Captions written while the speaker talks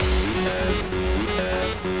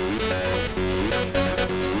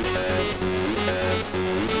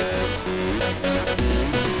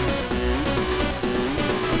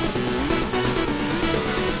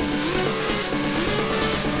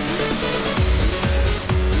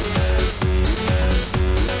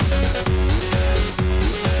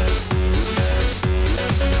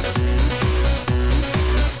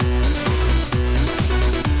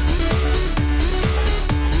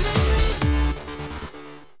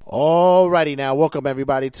Alrighty now, welcome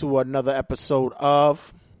everybody to another episode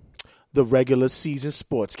of the regular season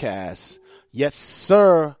Sportscast. Yes,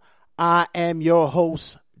 sir, I am your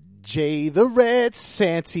host, Jay the Red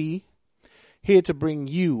Santee, here to bring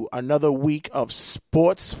you another week of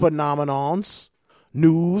sports phenomenons,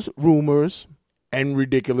 news, rumors, and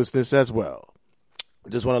ridiculousness as well.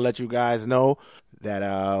 Just want to let you guys know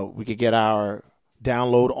that we could get our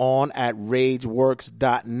download on at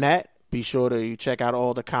rageworks.net. Be sure to check out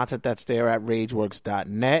all the content that's there at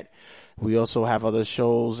rageworks.net. We also have other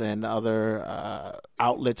shows and other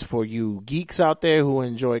outlets for you geeks out there who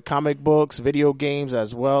enjoy comic books, video games,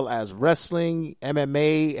 as well as wrestling,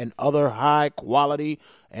 MMA, and other high quality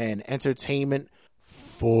and entertainment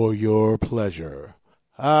for your pleasure.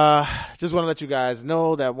 Just want to let you guys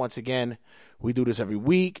know that once again, we do this every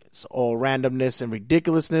week. It's all randomness and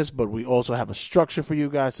ridiculousness, but we also have a structure for you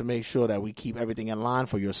guys to make sure that we keep everything in line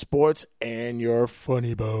for your sports and your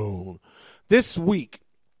funny bone. This week,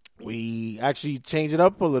 we actually changed it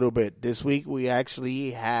up a little bit. This week, we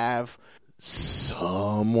actually have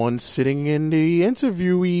someone sitting in the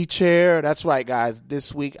interviewee chair. That's right, guys.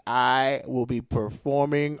 This week, I will be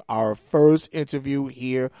performing our first interview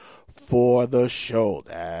here for the show.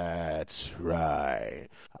 That's right.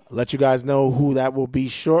 I'll let you guys know who that will be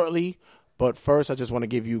shortly. But first, I just want to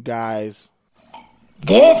give you guys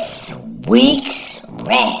this week's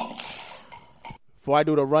rants. Before I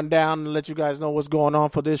do the rundown and let you guys know what's going on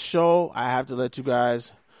for this show, I have to let you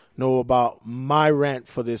guys know about my rant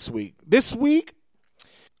for this week. This week,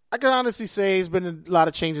 I can honestly say it's been a lot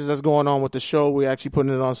of changes that's going on with the show. We're actually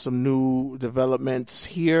putting it on some new developments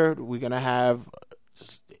here. We're going to have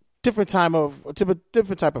different type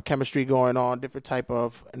of chemistry going on, different type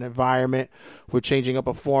of an environment. We're changing up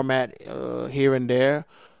a format here and there.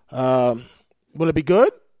 Will it be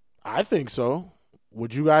good? I think so.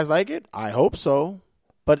 Would you guys like it? I hope so.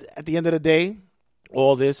 But at the end of the day,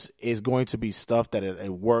 all this is going to be stuff that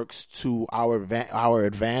it works to our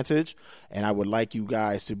advantage, and I would like you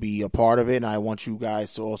guys to be a part of it. And I want you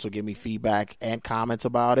guys to also give me feedback and comments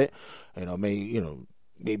about it.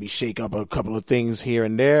 Maybe shake up a couple of things here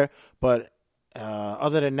and there. But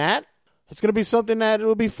other than that, it's going to be something that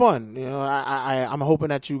will be fun. I'm hoping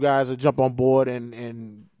that you guys will jump on board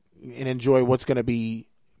and enjoy what's going to be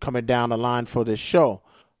coming down the line for this show.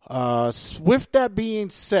 With that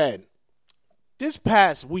being said, this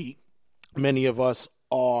past week, many of us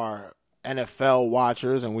are NFL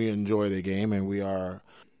watchers and we enjoy the game, and we are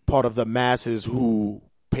part of the masses who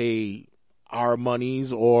pay our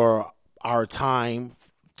monies or our time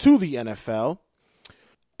to the NFL.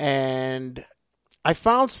 And I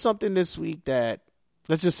found something this week that,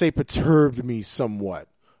 let's just say, perturbed me somewhat.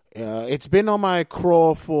 It's been on my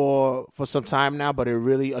crawl for some time now, but it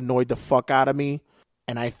really annoyed the fuck out of me.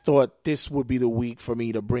 And I thought this would be the week for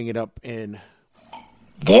me to bring it up in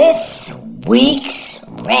this week's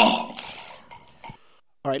rants.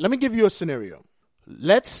 All right, let me give you a scenario.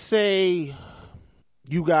 Let's say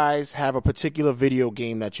you guys have a particular video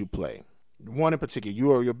game that you play. One in particular.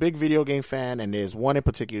 You're a big video game fan, and there's one in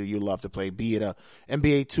particular you love to play, be it a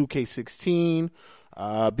NBA 2K16,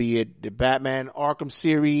 be it the Batman Arkham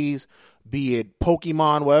series, be it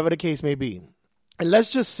Pokemon, whatever the case may be. And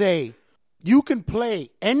let's just say you can play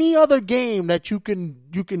any other game that you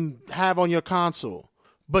can have on your console,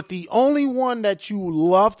 but the only one that you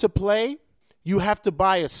love to play, you have to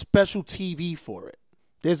buy a special TV for it.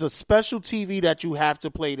 There's a special TV that you have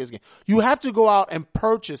to play this game. You have to go out and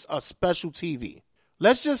purchase a special TV.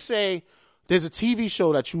 Let's just say there's a TV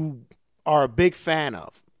show that you are a big fan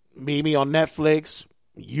of, maybe on Netflix,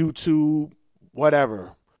 YouTube,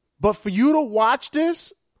 whatever. But for you to watch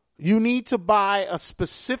this, you need to buy a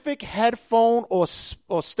specific headphone or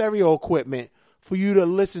stereo equipment for you to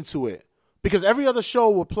listen to it. Because every other show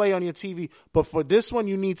will play on your TV, but for this one,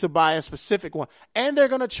 you need to buy a specific one. And they're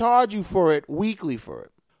going to charge you for it weekly for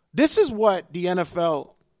it. This is what the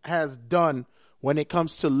NFL has done when it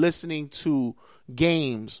comes to listening to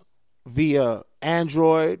games via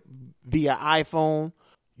Android, via iPhone.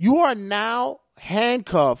 You are now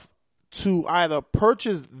handcuffed to either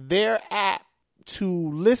purchase their app to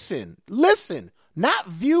listen, not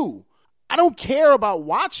view. I don't care about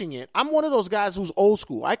watching it. I'm one of those guys who's old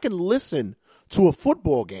school. I can listen to a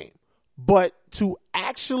football game, but to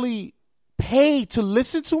actually pay to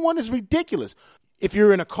listen to one is ridiculous. If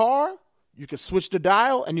you're in a car, you can switch the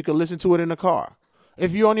dial and you can listen to it in the car.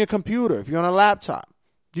 If you're on your computer, if you're on a laptop,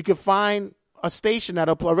 you can find a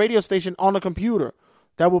radio station on the computer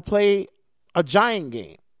that will play a Giant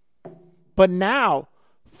game. But now,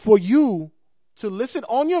 for you to listen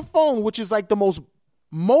on your phone, which is like the most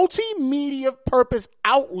multimedia purpose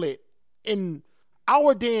outlet in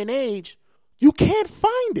our day and age, you can't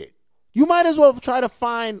find it. You might as well try to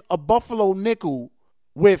find a Buffalo nickel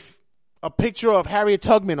with a picture of Harriet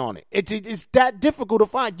Tubman on it. It's that difficult to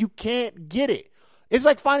find. You can't get it. It's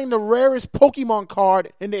like finding the rarest Pokemon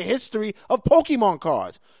card in the history of Pokemon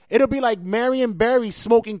cards. It'll be like Marion Barry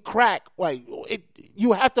smoking crack. Like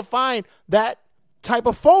you have to find that type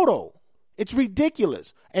of photo. It's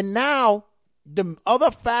ridiculous. And now the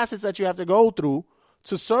other facets that you have to go through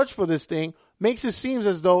to search for this thing makes it seem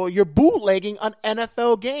as though you're bootlegging an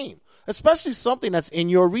NFL game, especially something that's in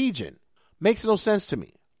your region. Makes no sense to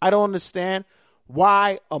me. I don't understand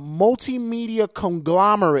why a multimedia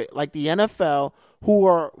conglomerate like the NFL, who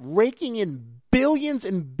are raking in billions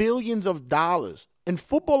and billions of dollars in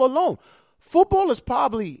football alone.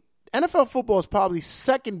 NFL football is probably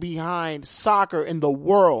second behind soccer in the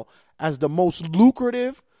world as the most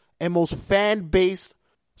lucrative and most fan-based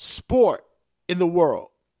sport in the world.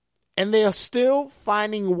 And they are still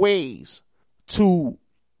finding ways to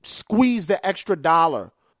squeeze the extra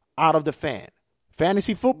dollar out of the fan.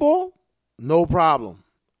 Fantasy football, no problem.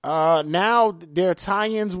 Now there are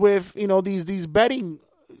tie-ins with these betting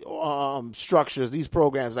structures, these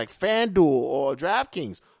programs like FanDuel or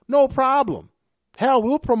DraftKings, no problem. Hell,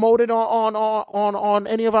 we'll promote it on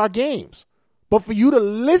any of our games. But for you to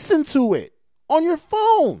listen to it on your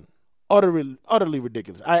phone, utterly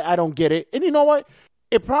ridiculous. I don't get it. And you know what?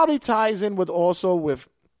 It probably ties in with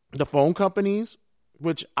the phone companies,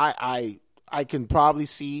 which I can probably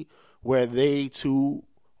see where they too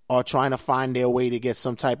are trying to find their way to get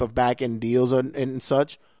some type of back-end deals and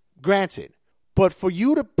such. Granted. But for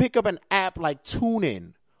you to pick up an app like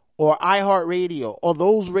TuneIn or iHeartRadio or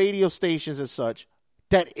those radio stations and such,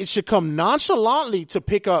 that it should come nonchalantly to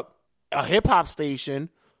pick up a hip-hop station,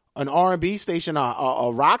 an R&B station,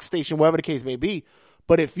 a rock station, whatever the case may be.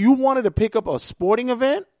 But if you wanted to pick up a sporting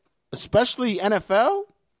event, especially NFL,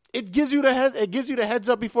 it gives you the heads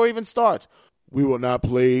up before it even starts. We will not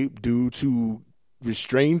play due to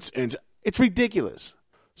restraints, and it's ridiculous.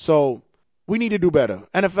 So we need to do better.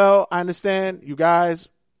 NFL, I understand you guys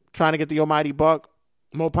trying to get the almighty buck.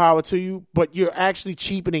 More power to you, but you're actually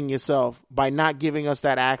cheapening yourself by not giving us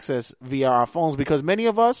that access via our phones, because many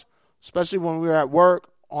of us, especially when we're at work,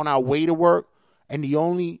 on our way to work, and the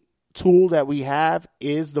only tool that we have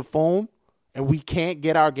is the phone, and we can't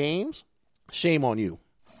get our games, shame on you.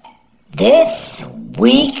 This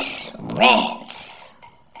week's rants.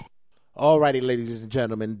 Alrighty, ladies and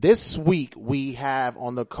gentlemen, this week we have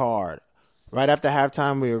on the card, right after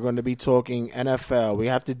halftime, we are going to be talking NFL. We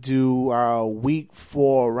have to do our week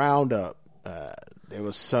 4 roundup. There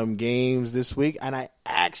was some games this week, and I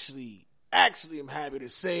actually am happy to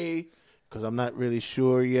say, because I'm not really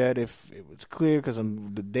sure yet if it was clear, because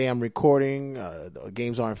the day I'm recording, the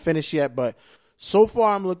games aren't finished yet, but so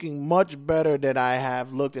far I'm looking much better than I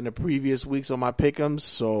have looked in the previous weeks on my pick'ems,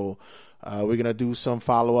 so we're going to do some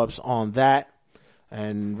follow-ups on that.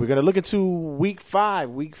 And we're going to look into week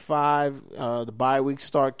 5. Week 5, the bye weeks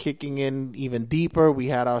start kicking in even deeper. We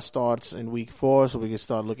had our starts in week 4, so we can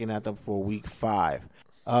start looking at them for week 5.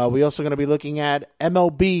 We're also going to be looking at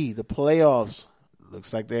MLB, the playoffs.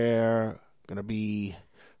 Looks like there going to be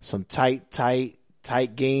some tight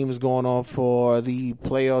games going on for the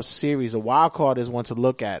playoff series. The wild card is one to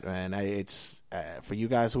look at, man. It's for you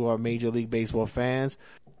guys who are Major League Baseball fans,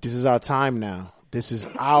 this is our time now. This is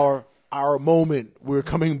our moment. We're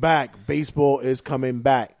coming back. Baseball is coming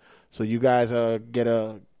back. So you guys get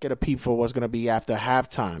a peep for what's going to be after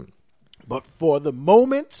halftime. But for the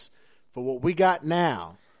moment, for what we got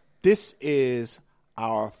now, this is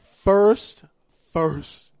our first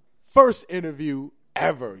interview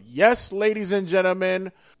ever. Yes, ladies and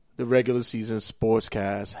gentlemen, the regular season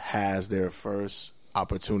Sportscast has their first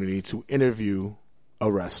opportunity to interview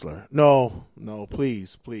a wrestler. No,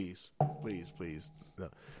 please. No.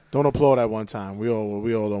 Don't applaud at one time. We all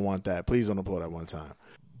don't want that. Please don't applaud at one time.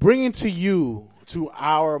 Bringing to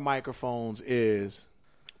our microphones is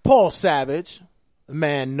Paul Savage, the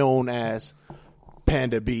man known as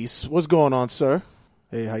Panda Beast. What's going on, sir?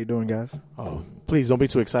 Hey, how you doing, guys? Oh, please don't be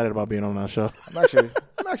too excited about being on our show. I'm actually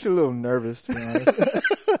a little nervous, to be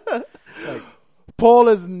honest. Paul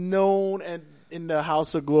is known in the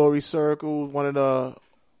House of Glory circle, one of the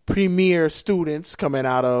premier students coming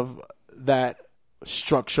out of that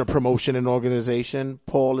structure, promotion, and organization.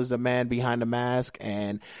 Paul is the man behind the mask,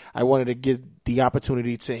 and I wanted to give the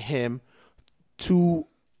opportunity to him to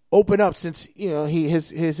open up, since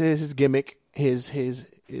his gimmick, his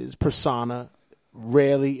persona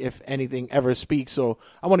rarely, if anything, ever speaks. So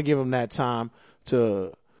I want to give him that time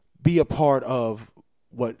to be a part of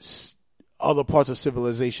what other parts of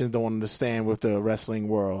civilizations don't understand with the wrestling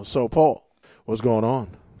world. So Paul, What's going on?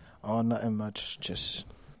 Oh, nothing much. Just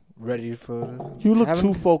ready for. You look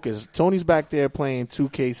too focused. Tony's back there playing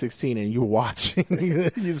 2K16, and you're watching.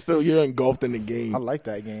 You're engulfed in the game. I like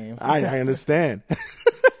that game. I understand.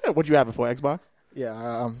 What you have it for, Xbox?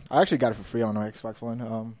 Yeah, I actually got it for free on our Xbox One.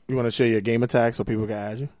 You want to share your game attack so people can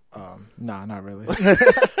add you? Nah, not really.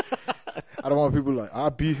 I don't want people like, I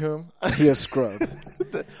beat him, he a scrub.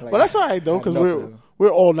 Well, that's all right, though, because we're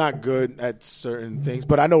all not good at certain things,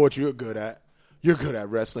 but I know what you're good at. You're good at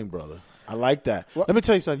wrestling, brother. I like that. What? Let me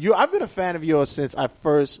tell you something. I've been a fan of yours since I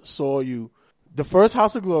first saw you. The first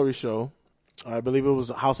House of Glory show, I believe it was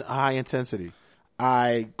High Intensity.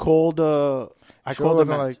 I called wasn't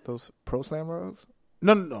like those Pro Slam Rows?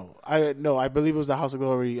 No. I believe it was the House of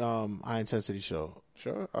Glory High Intensity show.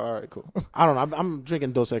 Sure. All right. Cool. I don't know. I'm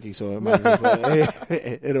drinking Dos Equis, so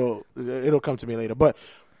it'll come to me later. But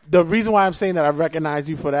the reason why I'm saying that I recognize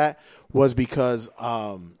you for that was because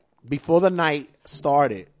before the night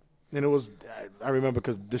started, and I remember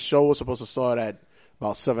because the show was supposed to start at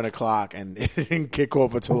about 7:00, and it didn't kick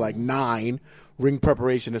off until like 9. Ring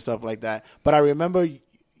preparation and stuff like that. But I remember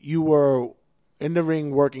you were in the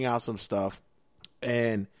ring working out some stuff,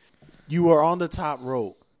 and you were on the top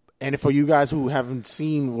rope. And for you guys who haven't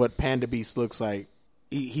seen what Panda Beast looks like,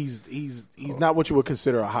 he's not what you would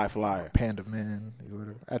consider a high flyer. Panda Man.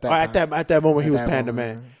 At that moment, he was Panda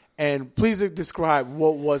Man. And please describe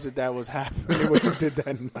what was it that was happening, what you did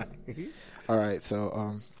that night. All right, so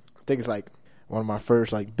I think it's like one of my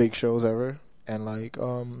first like big shows ever, and like we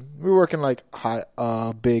were working like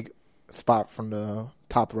big spot from the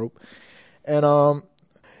top rope, and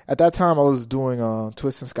at that time I was doing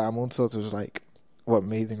twist and sky moonsaults, which was like what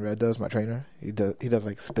Amazing Red does, my trainer. He does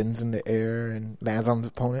like spins in the air and lands on the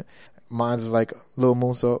opponent. Mine's is like a little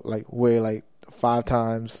moonsault, like way like 5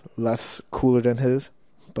 times less cooler than his.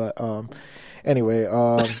 But anyway,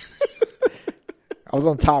 I was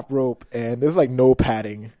on top rope and there's like no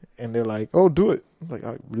padding, and they're like, "Oh, do it." I'm like,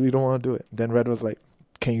 I really don't want to do it. Then Red was like,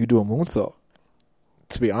 "Can you do a moonsault?"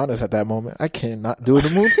 To be honest, at that moment, I cannot do the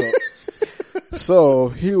moonsault. So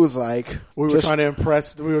he was like, We were trying to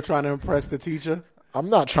impress the teacher. I'm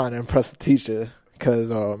not trying to impress the teacher because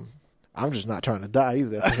I'm just not trying to die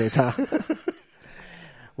either at the same time.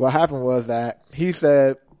 What happened was that he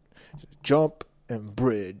said, "Jump and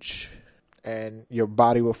bridge, and your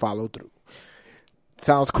body will follow through."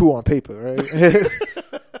 Sounds cool on paper, right?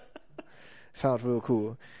 Sounds real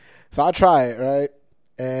cool. So I try it, right?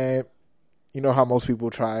 And you know how most people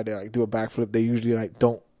try to like do a backflip? They usually like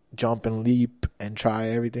don't jump and leap and try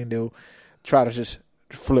everything. They'll try to just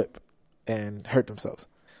flip and hurt themselves.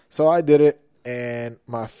 So I did it, and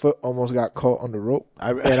my foot almost got caught on the rope,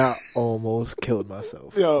 and I almost killed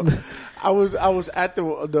myself. Yo, I was at the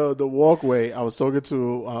walkway. I was talking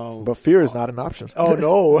to. But fear is not an option. Oh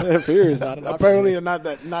no, fear is not an option. Apparently,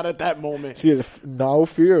 not at that moment. See, no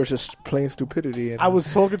fear is just plain stupidity. And I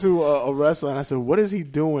was talking to a wrestler, and I said, "What is he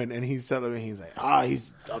doing?" And he's telling me, he's like,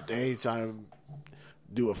 he's up there. He's trying to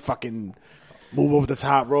do a fucking move over the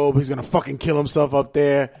top rope. He's gonna fucking kill himself up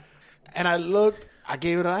there." And I looked. I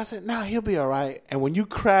gave it. I said, "Nah, he'll be all right." And when you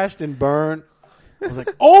crashed and burned, I was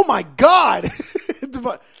like, "Oh my god!"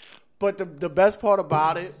 But the best part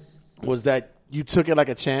about it was that you took it like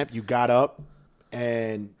a champ. You got up,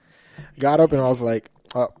 and I was like,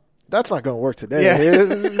 "That's not gonna work today."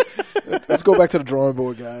 Yeah. Let's go back to the drawing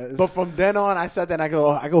board, guys. But from then on, I sat there and I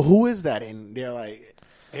go, "Who is that?" And they're like,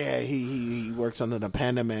 "Yeah, he works under the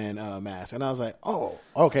Panda Man mask." And I was like, "Oh,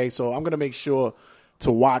 okay." So I'm gonna make sure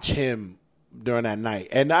to watch him during that night.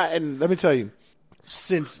 And let me tell you,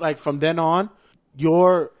 since like from then on,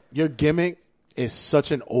 your gimmick is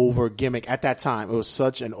such an over gimmick. At that time, it was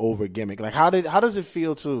such an over gimmick. Like how does it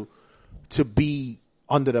feel to be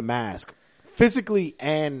under the mask, physically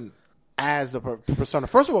and as the persona?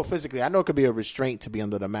 First of all, physically, I know it could be a restraint to be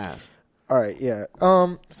under the mask. All right, yeah.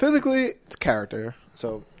 Physically, it's character.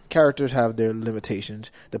 So characters have their limitations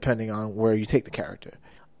depending on where you take the character.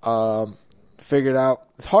 Figured out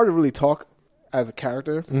it's hard to really talk as a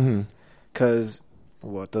character because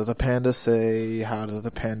what does a panda say? How does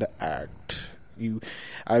the panda act?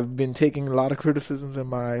 I've been taking a lot of criticisms in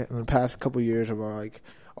the past couple of years about like,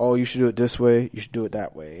 "Oh, you should do it this way, you should do it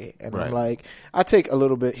that way," and right. I'm like, I take a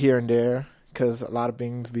little bit here and there because a lot of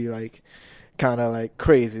things be like kind of like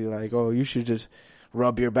crazy, like, "Oh, you should just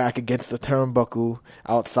rub your back against the turnbuckle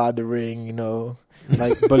outside the ring," you know,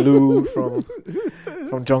 like Baloo from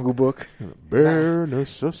Jungle Book. Bare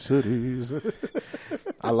necessities.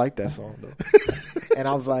 I like that song though. And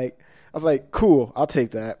I was like, cool, I'll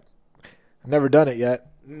take that. I've never done it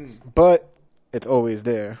yet, but it's always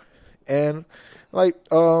there. And like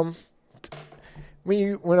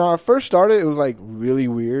when I first started, it was like really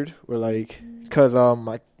weird. We're like, cause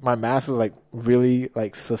my mask was like really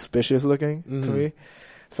like suspicious looking to me.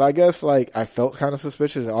 So I guess like I felt kind of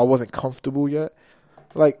suspicious. I wasn't comfortable yet.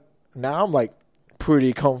 Like now I'm like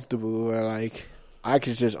pretty comfortable. Where like I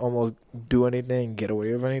could just almost do anything, get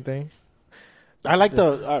away with anything. I like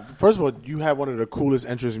the first of all, you have one of the coolest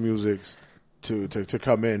entrance musics to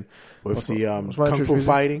come in with kung fu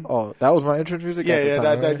fighting. Oh, that was my entrance music.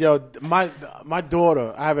 My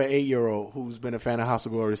daughter, I have an 8-year-old who's been a fan of House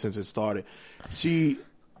of Glory since it started.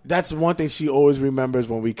 That's one thing she always remembers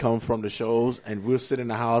when we come from the shows, and we'll sit in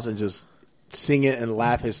the house and just sing it and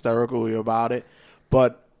laugh hysterically about it.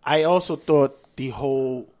 But I also thought the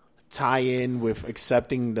whole tie-in with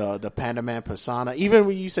accepting the Panda Man persona, even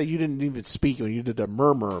when you say you didn't even speak when you did the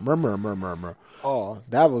murmur. Oh,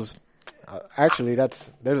 that was actually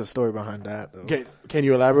there's a story behind that though. Can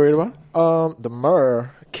you elaborate about? The murr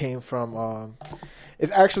came from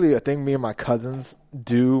it's actually a thing me and my cousins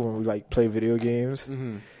do when we like play video games.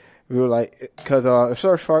 We were like, because it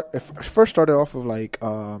first started off with like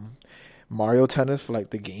Mario Tennis for like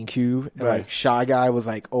the GameCube, and like Shy Guy was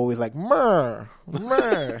like always like murr.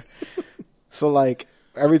 So like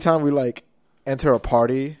every time we like enter a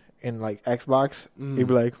party in like Xbox, he'd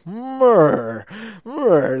be like murr,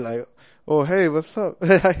 like, oh hey, what's up?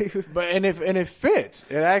 But it fits.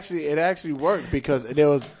 It actually worked because there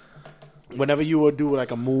was whenever you would do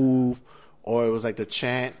like a move or it was like the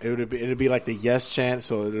chant, it'd be like the yes chant,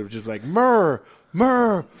 so it would just be like murr.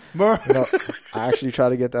 I actually tried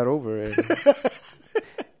to get that over, and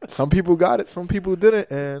some people got it, some people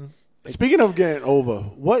didn't. And speaking of getting over,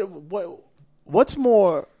 what's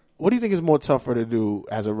more? What do you think is more tougher to do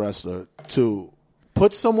as a wrestler, to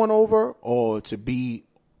put someone over or to be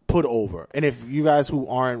put over? And if you guys who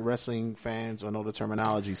aren't wrestling fans or know the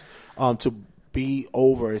terminologies, to be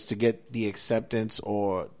over is to get the acceptance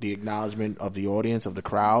or the acknowledgement of the audience, of the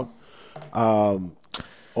crowd,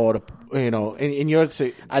 or in your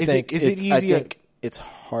I think it's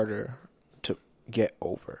harder to get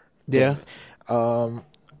over. Yeah.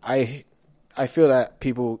 I feel that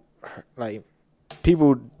people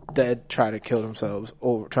that try to kill themselves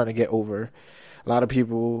over trying to get over, a lot of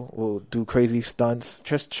people will do crazy stunts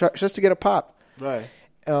just to get a pop. Right.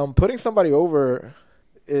 Putting somebody over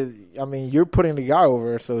is, you're putting the guy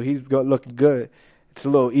over, so he's looking good. It's a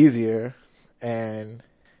little easier, and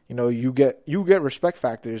you get respect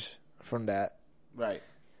factors from that. Right.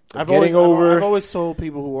 I've always told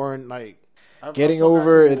people who aren't like getting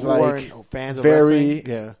over is like fans of very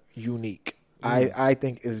wrestling. Unique. I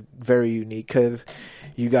think is very unique because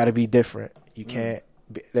you got to be different. You can't.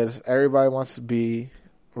 Everybody wants to be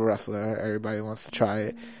a wrestler. Everybody wants to try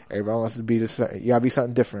it. Everybody wants to be you gotta be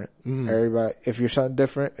something different. Everybody, if you're something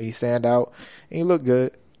different, and you stand out and you look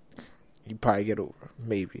good, you probably get over.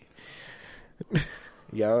 Maybe.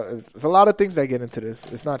 Yeah, it's a lot of things that get into this.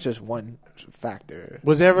 It's not just one factor.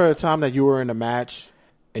 Was there ever a time that you were in a match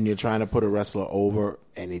and you're trying to put a wrestler over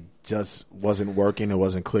and it just wasn't working, it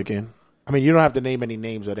wasn't clicking? I mean, you don't have to name any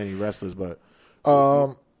names of any wrestlers, but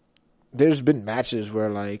there's been matches where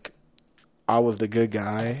like I was the good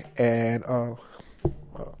guy, and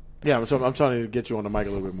yeah, I'm trying to get you on the mic a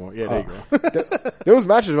little bit more. Yeah, there you go. There was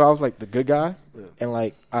matches where I was like the good guy, and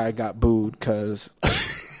like I got booed because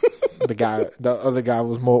the other guy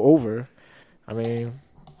was more over.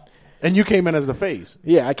 And you came in as the face.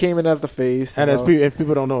 Yeah, I came in as the face. And if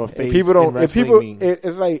people don't know what face means.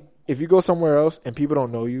 It's like if you go somewhere else and people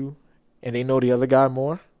don't know you and they know the other guy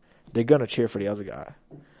more, they're gonna cheer for the other guy,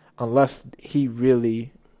 unless he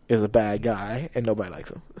really is a bad guy and nobody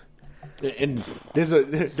likes him. And there's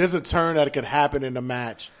a turn that could happen in the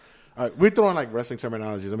match. We're throwing like wrestling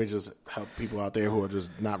terminologies. Let me just help people out there who are just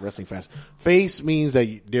not wrestling fans. Face means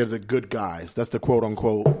that they're the good guys. That's the quote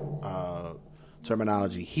unquote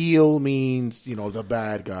terminology. Heel means the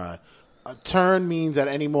bad guy. A turn means at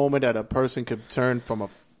any moment that a person could turn from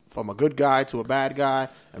a good guy to a bad guy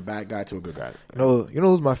and bad guy to a good guy. You know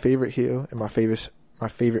who's my favorite heel and my favorite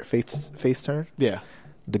face turn? Yeah,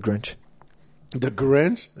 the Grinch. The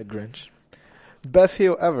Grinch. The Grinch. Best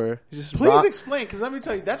heel ever. Please explain, because let me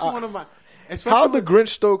tell you, that's one of my. How the Grinch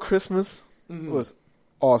stole Christmas was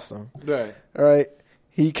awesome. Right. All right.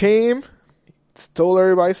 He came, stole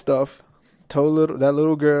everybody's stuff, told that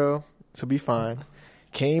little girl to be fine,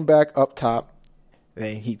 came back up top,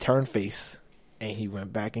 then he turned face, and he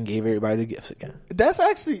went back and gave everybody the gifts again. That's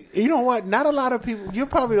actually, you know what? Not a lot of people. You're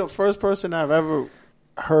probably the first person I've ever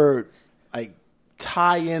heard like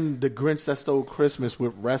tie in the Grinch that stole Christmas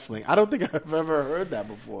with wrestling. I don't think I've ever heard that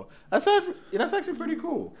before. That's actually pretty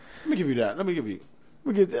cool. Let me give you that.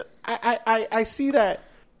 I see that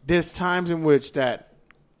there's times in which that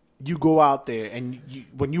you go out there and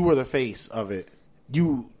when you were the face of it,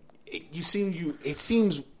 it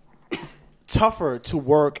seems tougher to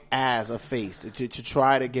work as a face to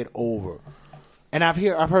try to get over. And I've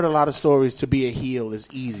heard a lot of stories to be a heel is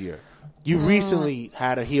easier. You recently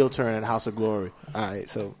had a heel turn at House of Glory. All right,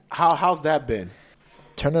 so how's that been?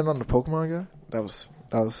 Turning on the Pokemon guy, that was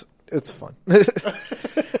it's fun.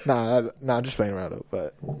 nah, I'm just playing around though.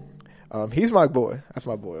 But he's my boy. That's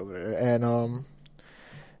my boy over there, and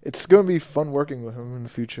it's gonna be fun working with him in the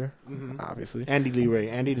future. Obviously, Andy Lee Ray.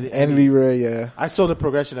 Andy Lee Ray. Yeah, I saw the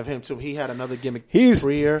progression of him too. He had another gimmick. He's a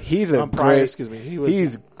great. Excuse me.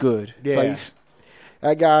 He's good. Yeah. Like,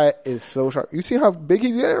 that guy is so sharp. You see how big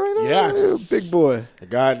he's getting right now? Yeah. Big boy. The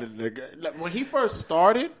guy, when he first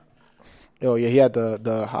started. Oh, yeah, he had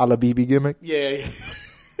the Hala BB gimmick. Yeah.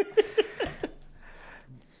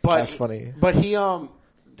 But, that's funny. But he,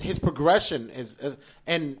 his progression is,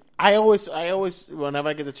 and I always, whenever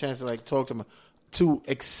I get the chance to like talk to him, to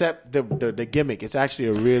accept the gimmick, it's actually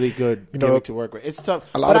a really good gimmick to work with. It's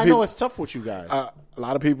tough, but I know it's tough with you guys. A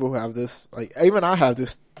lot of people have this, like, even I have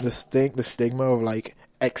this the stigma of like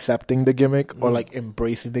accepting the gimmick or like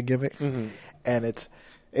embracing the gimmick, and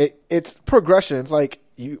it's progression. It's like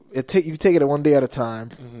you take it one day at a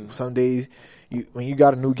time. Some days when you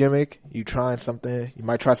got a new gimmick, you trying something. You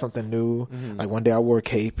might try something new. Like one day I wore a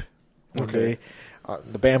cape. One day.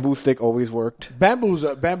 The bamboo stick always worked. Bamboo's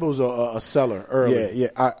a seller early.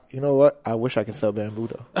 Yeah. You know what? I wish I could sell bamboo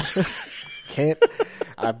though. Can't.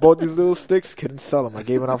 I bought these little sticks, couldn't sell them. I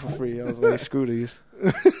gave it out for free. I was like, screw these.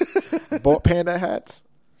 I bought panda hats,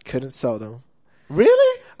 couldn't sell them.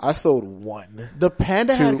 Really? I sold one. The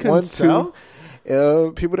panda hat couldn't sell?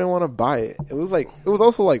 People didn't want to buy it. It was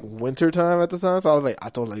also like winter time at the time, so I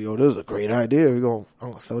thought yo, this is a great idea. I'm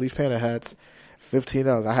gonna sell these panda hats.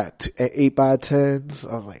 $15. I had 8x10s.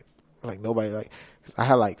 I was like nobody like. I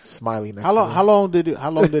had like Smiley next. How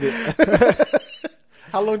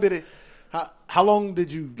long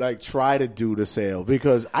did you like try to do the sale?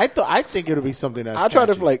 Because I think it'll be something that's I tried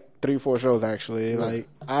it for like 3-4 shows actually. Like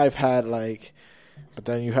I've had like, but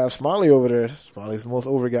then you have Smiley over there. Smiley's the most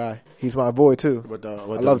over guy. He's my boy too. I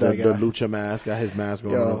love that guy. The lucha mask, got his mask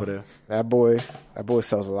going over there. That boy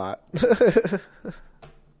sells a lot.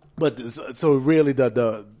 But so really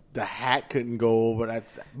the hat couldn't go over that.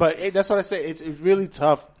 But that's what I say. It's really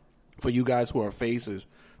tough for you guys who are faces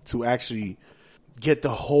to actually get the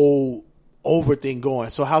whole over thing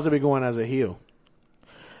going. So how's it been going as a heel?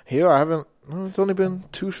 Heel, I haven't. It's only been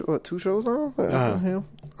two shows now. Heel.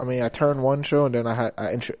 I mean, I turned one show and then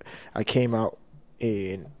I came out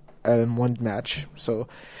in one match. So,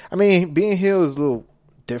 I mean, being heel is a little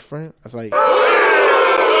different. It's like.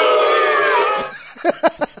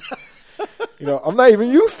 I'm not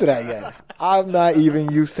even used to that yet.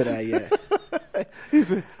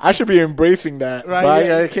 I should be embracing that. Right?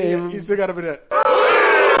 Yeah, you still got to be that.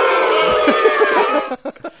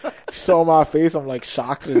 Saw my face, I'm like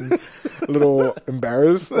shocked and a little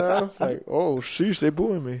embarrassed now. Like, oh, sheesh, they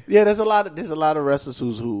booing me. Yeah, there's a lot of wrestlers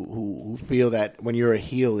who feel that when you're a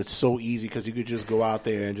heel, it's so easy because you could just go out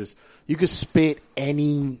there and you could spit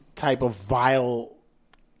any type of vile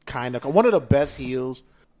kind of. One of the best heels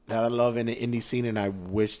that I love in the indie scene, and I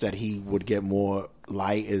wish that he would get more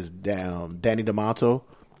light, is Danny D'Amato.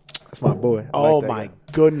 That's my boy. Oh my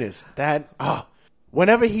goodness,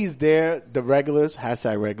 whenever he's there, the regulars,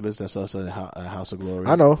 #regulars, that's us at House of Glory.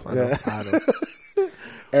 I know.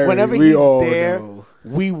 Whenever he's there,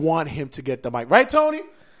 we want him to get the mic, right, Tony?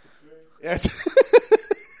 Yes.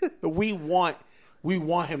 we want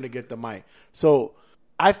him to get the mic. So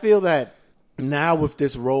I feel that now with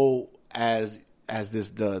this role as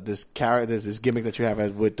this character, this gimmick that you have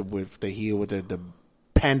with the heel, with the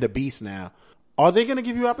Panda Beast now, are they going to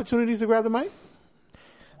give you opportunities to grab the mic?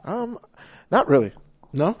 Not really.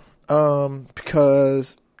 No?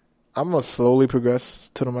 Because I'm going to slowly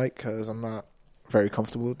progress to the mic because I'm not very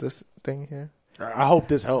comfortable with this thing here. I hope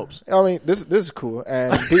this helps. I mean, this is cool.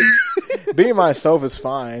 And being myself is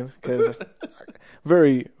fine because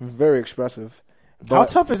very, very expressive. But, how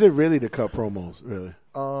tough is it really to cut promos, really?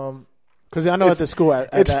 Because I know at the school.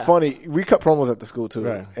 It's funny. We cut promos at the school too.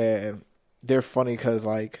 Right. And they're funny because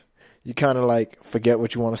like, you kind of like forget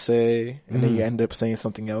what you want to say, and then you end up saying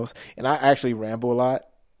something else. And I actually ramble a lot,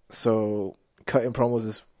 so cutting promos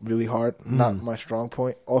is really hard. Not my strong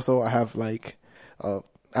point. Also, I have like, I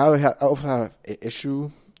also have an issue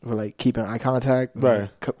with like keeping eye contact, right?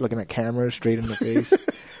 Looking at cameras straight in the face.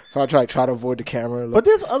 So I try to avoid the camera. But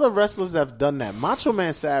there's other wrestlers that have done that. Macho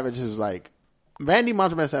Man Savage is like, Randy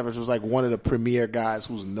Macho Man Savage was like one of the premier guys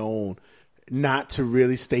who's known not to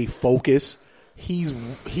really stay focused.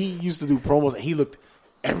 he used to do promos and he looked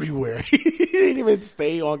everywhere. He didn't even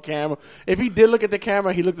stay on camera. If he did look at the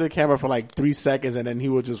camera, he looked at the camera for like 3 seconds and then he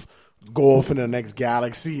would just go off in the next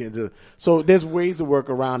galaxy. And so there's ways to work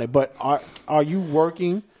around it. But are you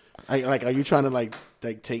working? Like, are you trying to like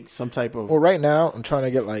take some type of? Well, right now I'm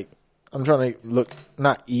trying to look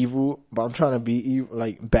not evil, but I'm trying to be evil,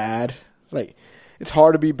 like bad. Like it's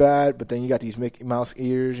hard to be bad, but then you got these Mickey Mouse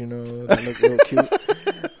ears, you know, that look real cute.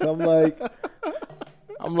 So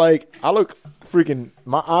I'm like, I look freaking.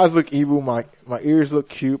 My eyes look evil, my ears look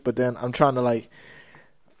cute, but then I'm trying to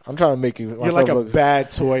make you. You're like a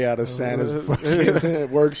bad toy out of Santa's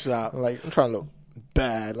fucking workshop. Like I'm trying to look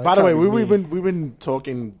bad. Like, by the way, we've been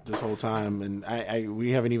talking this whole time, and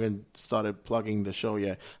we haven't even started plugging the show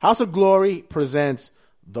yet. House of Glory presents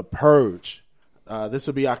The Purge. This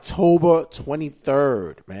will be October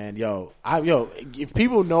 23rd, man. If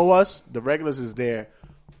people know us, the regulars is there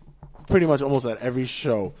pretty much almost at every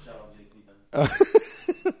show.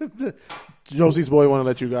 Josie's boy want to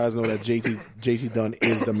let you guys know that JT Dunn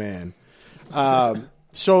is the man.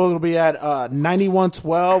 Show will be at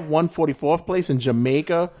 9112 144th Place in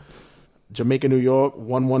Jamaica, New York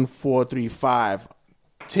 11435.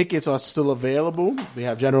 Tickets are still available. We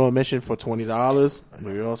have general admission for $20.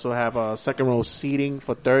 We also have second row seating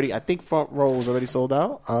for $30. I think front row is already sold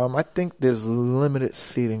out. I think there's limited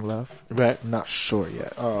seating left. Right. Not sure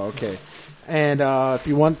yet. Oh, okay. And if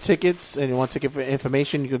you want tickets and you want ticket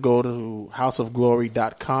information, you could go to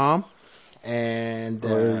houseofglory.com. And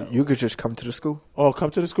you could just come to the school. Oh, come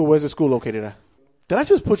to the school. Where's the school located at? Did I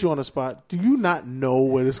just put you on the spot? Do you not know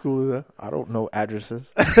where the school is at? I don't know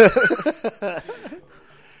addresses.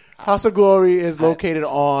 House of Glory is located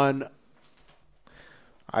on...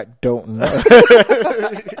 I don't know.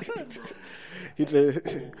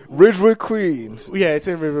 Ridgewood, Queens. Yeah, it's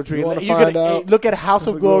in Ridgewood, Queens. You can look at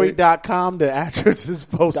houseofglory.com. The address is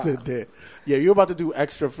posted there. Yeah, you're about to do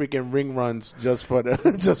extra freaking ring runs just for not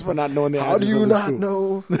knowing the address. How do you not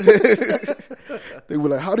know? They were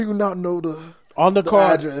like, how do you not know the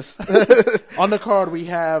address? On the card, we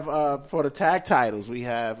have for the tag titles, we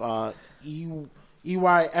have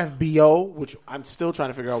EYFBO, which I'm still trying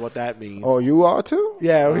to figure out what that means. Oh, you are too?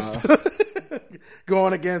 Yeah, we're still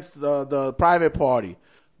going against the Private Party.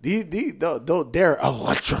 They're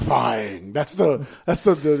electrifying. That's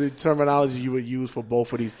the terminology you would use for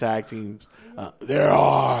both of these tag teams. They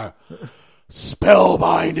are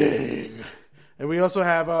spellbinding. And we also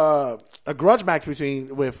have a grudge match with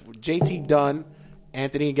JT Dunn,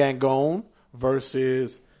 Anthony Gangone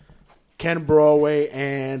versus Ken Broadway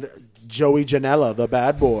and Joey Janela, the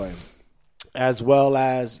bad boy, as well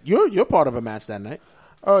as you're part of a match that night.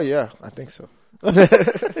 Oh yeah, I think so.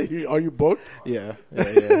 Are you booked? Yeah.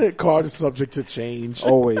 Card is subject to change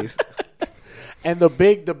always. And the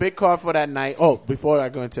big card for that night. Oh, before I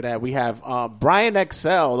go into that, we have Brian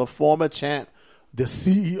XL, the former champ, the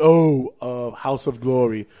CEO of House of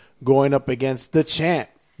Glory, going up against the champ,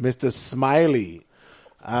 Mr. Smiley.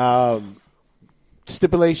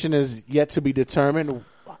 Stipulation is yet to be determined.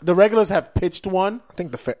 The regulars have pitched one. I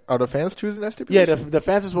think are the fans choosing that stipulation? Yeah, the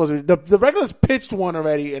fans are supposed to. The regulars pitched one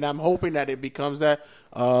already, and I'm hoping that it becomes that.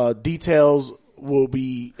 Details will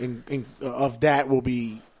be will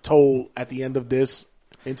be told at the end of this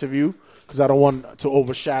interview because I don't want to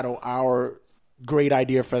overshadow our great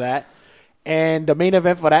idea for that. And the main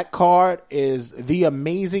event for that card is the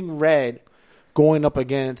Amazing Red going up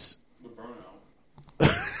against the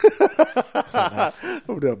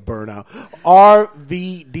burnout.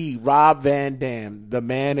 RVD, Rob Van Dam, the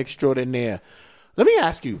man extraordinaire. Let me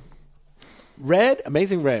ask you,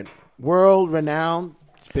 Amazing Red, world renowned.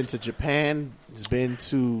 He's been to Japan. He's been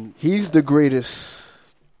to. He's the greatest.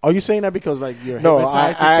 Are you saying that because like you're no?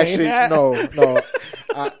 hypnotized I to saying actually that?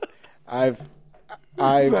 no.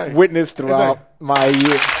 I've witnessed throughout my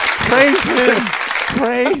year.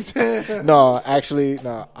 Praise him. No, actually,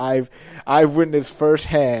 no. I've witnessed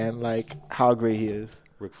firsthand like how great he is.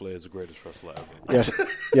 Ric Flair is the greatest wrestler ever.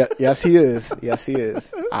 Yes, he is. Yes, he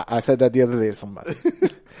is. I said that the other day to somebody.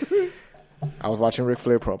 I was watching Ric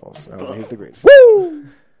Flair promos. I was like, he's the greatest. Woo!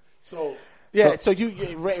 So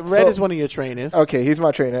Red is one of your trainers. Okay, he's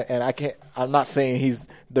my trainer, and I'm not saying he's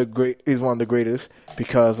one of the greatest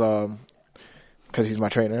because he's my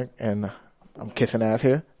trainer, and I'm kissing ass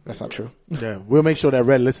here. That's not true. Yeah, we'll make sure that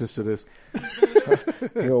Red listens to this.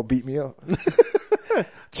 He'll beat me up.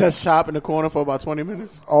 Chest chop in the corner for about 20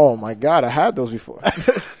 minutes. Oh my God, I had those before.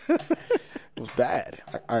 It was bad.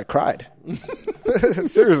 I cried.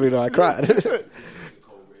 Seriously though, I cried.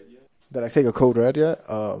 Did I take a code red yet?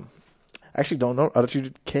 Actually don't know.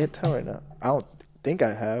 You can't tell right now. I don't think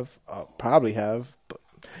I have. Probably have, but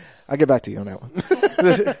I'll get back to you on that one.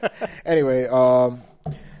 Anyway,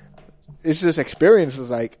 it's just experiences.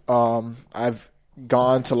 Like, I've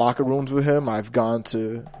gone to locker rooms with him. I've gone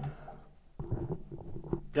to.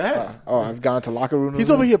 Go ahead. I've gone to locker rooms. He's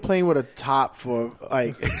over here playing with a top for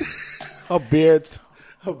like a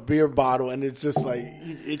beer bottle, and it's just like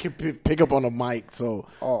it can pick up on the mic. So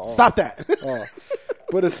stop that.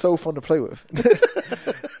 But it's so fun to play with.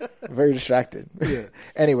 Very distracted. Yeah.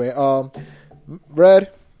 Anyway,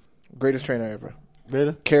 Red, greatest trainer ever.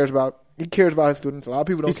 Really? He cares about his students. A lot of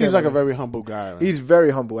people don't. He seems like a very humble guy. Right? He's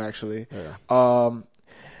very humble, actually. Yeah.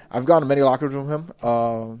 I've gone to many locker rooms with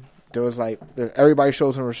him. There was everybody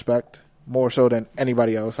shows him respect more so than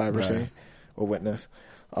anybody else I ever seen or witnessed.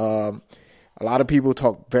 A lot of people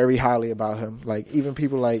talk very highly about him. Like, even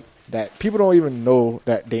people like that, people don't even know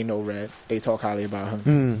that they know Red. They talk highly about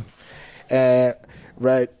him. And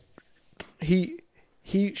Red, he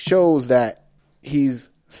shows that he's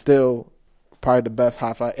still probably the best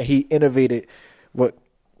high flyer. And he innovated what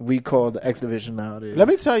we call the X Division nowadays. Let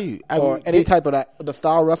me tell you. Any type of the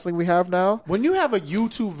style wrestling we have now. When you have a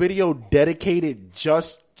YouTube video dedicated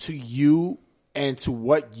just to you and to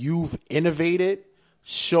what you've innovated,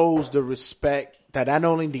 shows the respect that not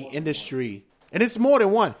only the industry, and it's more than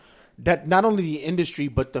one, that not only the industry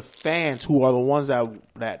but the fans who are the ones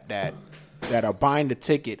that are buying the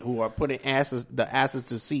ticket, who are putting the asses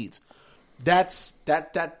to seats. That's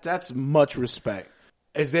much respect.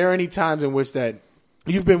 Is there any times in which that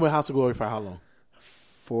you've been with House of Glory for how long?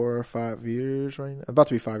 4 or 5 years, right now. About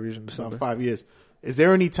to be 5 years in December. 5 years. Is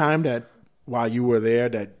there any time that while you were there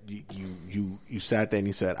that you sat there and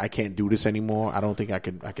you said, I can't do this anymore? I don't think I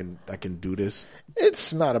can do this.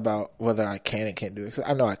 It's not about whether I can and can't do it.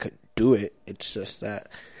 I know I could do it. It's just that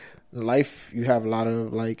in life you have a lot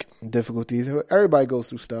of like difficulties. Everybody goes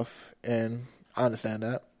through stuff, and I understand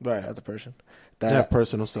that as a person. That you have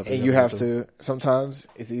personal stuff, and you have to. Sometimes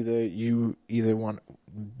it's you either want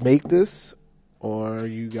to make this, or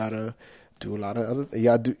you gotta do a lot of other.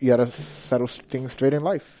 You gotta settle things straight in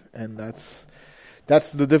life, and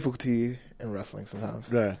that's the difficulty in wrestling sometimes.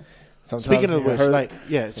 Yeah. Sometimes speaking of which, hurt.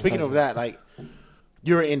 Speaking of that, like,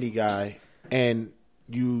 you're an indie guy, and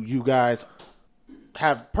you guys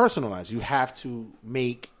have personal lives. You have to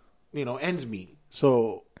make ends meet.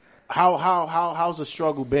 So how's the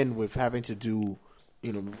struggle been with having to do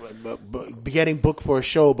getting booked for a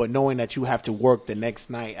show, but knowing that you have to work the next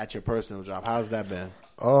night at your personal job? How's that been?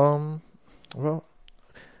 Well,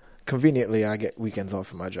 conveniently, I get weekends off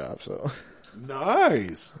from my job, so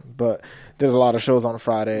nice. But there's a lot of shows on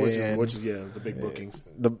Friday, which is the big bookings.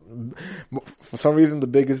 For some reason, the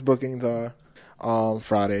biggest bookings are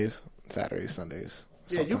Fridays, Saturdays, Sundays.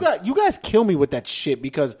 Sometimes. Yeah, you guys kill me with that shit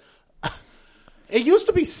because it used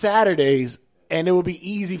to be Saturdays, and it would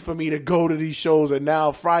be easy for me to go to these shows, and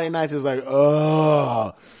now Friday nights is like,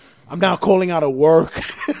 I'm now calling out of work.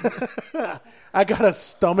 I got a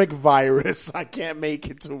stomach virus. I can't make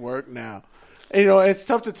it to work now. And, it's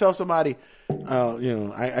tough to tell somebody,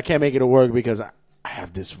 I can't make it to work because I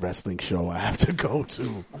have this wrestling show I have to go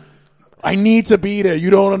to. I need to be there.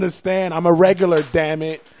 You don't understand. I'm a regular, damn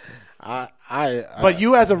it. But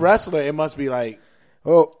you as a wrestler, it must be like,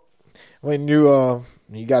 when you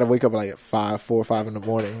got to wake up like at 4 or 5 in the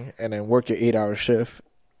morning and then work your 8-hour shift,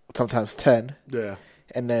 sometimes 10. Yeah.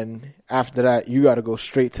 And then after that, you got to go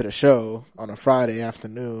straight to the show on a Friday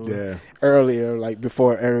afternoon, earlier, like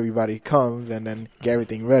before everybody comes, and then get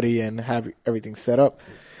everything ready and have everything set up.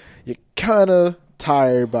 You're kind of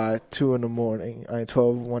tired by 2 in the morning, 1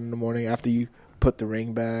 in the morning after you put the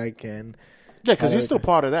ring back and. Yeah, because you're still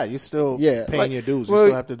part of that. You're still paying your dues. You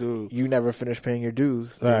still have to do. You never finish paying your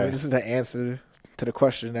dues. Right. This is the answer to the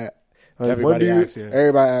question that everybody asks.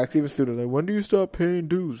 Everybody asks, even students, like, when do you stop paying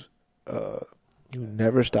dues? You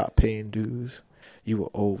never stop paying dues. You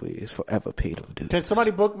will always, forever pay them dues. Can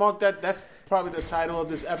somebody bookmark that? That's probably the title of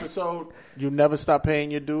this episode. You never stop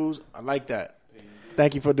paying your dues. I like that.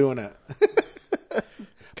 Thank you for doing that.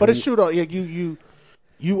 But it's true though. You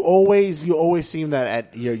always seem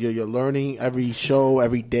that you're learning every show,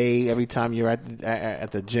 every day, every time you're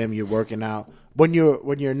at the gym, you're working out. When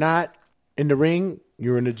you're not in the ring,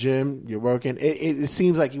 you're in the gym, you're working. It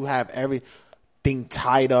seems like you have everything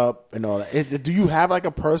tied up and all that. Do you have like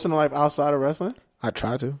a personal life outside of wrestling? I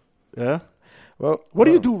try to. Yeah. Well, what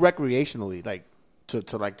do you do recreationally, like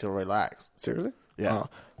to relax? Seriously? Yeah.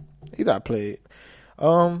 Either I play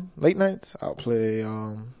late nights. I'll play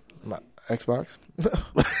my Xbox.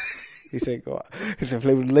 He said, "Go out." He said,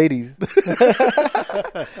 "Play with the ladies."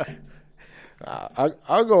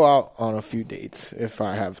 I'll go out on a few dates if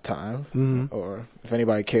I have time, or if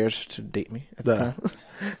anybody cares to date me at the time.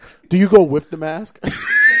 Do you go with the mask?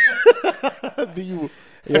 Do you?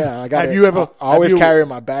 Yeah, I got. Have you ever? I always carry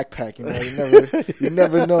my backpack. You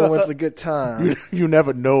never know when it's a good time. You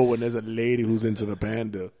never know when there's a lady who's into the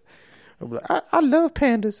panda. I'm like, I love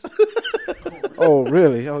pandas. Oh,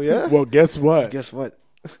 really? Oh, yeah. Well, guess what? Guess what?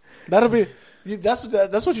 That'll be. That's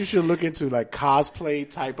what you should look into, like cosplay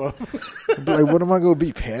type of. Like, what am I gonna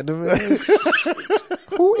be, Panda Man?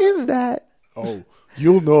 Who is that? Oh,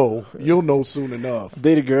 you'll know soon enough.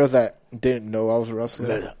 Dated girls that didn't know I was a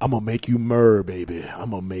wrestler. I'm gonna make you murr, baby.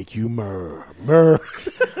 I'm gonna make you murr.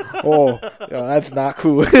 Oh, yo, that's not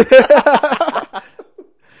cool.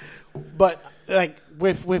 But like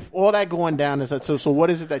with all that going down, so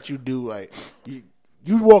what is it that you do? Like you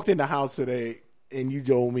walked in the house today and you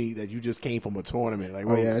told me that you just came from a tournament. Like,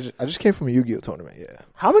 Oh yeah, I just came from a Yu-Gi-Oh tournament. Yeah.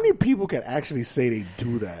 How many people can actually say they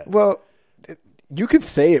do that? Well, you can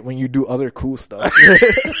say it when you do other cool stuff.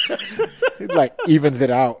 It like evens it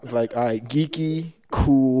out. It's like, all right, geeky,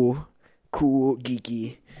 cool,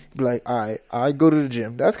 geeky. Be like, all right, I go to the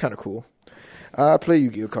gym. That's kind of cool. I play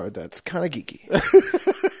Yu-Gi-Oh cards. That's kind of geeky.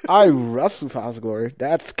 I wrestle for House of Glory.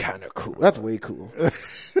 That's kind of cool. That's way cool.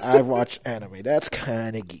 I watch anime. That's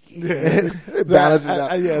kind of geeky. It balances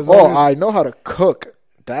out. I know how to cook.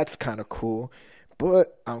 That's kind of cool.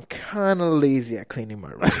 But I'm kind of lazy at cleaning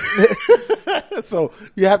my room. So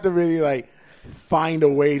you have to really like find a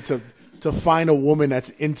way to find a woman that's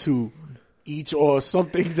into each or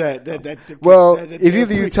something that it's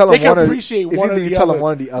either you tell them one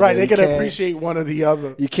or the other. Right, they can appreciate one or the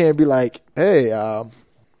other. You can't be like, hey, I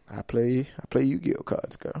play Yu-Gi-Oh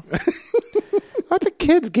cards, girl. That's a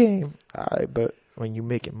kid's game. All right, but when you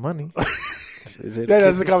making money, that's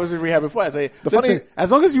the conversation we had before. I say,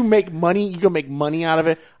 as long as you make money, you can make money out of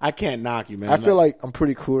it. I can't knock you, man. I feel like I'm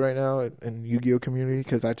pretty cool right now in Yu-Gi-Oh community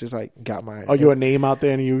because I just like got my. Oh, you're a name out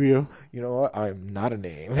there in Yu-Gi-Oh? You know what? I'm not a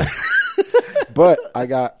name. But I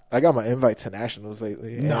got my invite to nationals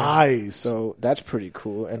lately. Nice. So that's pretty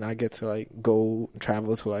cool, and I get to like go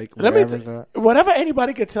travel to like wherever. Whatever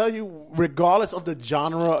anybody could tell you, regardless of the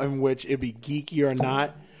genre in which it be geeky or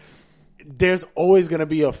not, there's always going to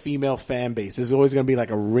be a female fan base. There's always going to be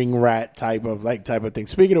like a ring rat type of thing.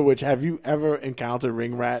 Speaking of which, have you ever encountered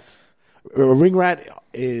ring rats? A ring rat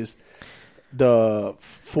is the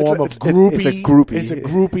form of groupie. It's a groupie. It's a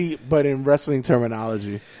groupie, but in wrestling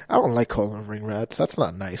terminology. I don't like calling them ring rats. That's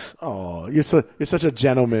not nice. Oh, you're such a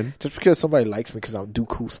gentleman. Just because somebody likes me because I do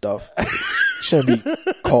cool stuff, shouldn't be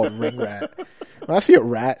called ring rat. When I see a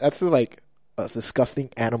rat, that's just like a disgusting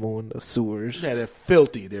animal in the sewers. Yeah, they're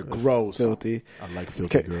filthy. They're gross. Filthy. I like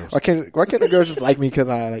filthy girls. Why can't the girls just like me because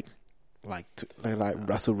I like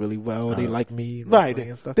wrestle really well? They like me, right?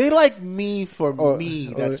 And stuff. They like me for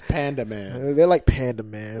me. That's Panda Man. They're like Panda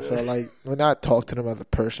Man. So like when I talk to them as a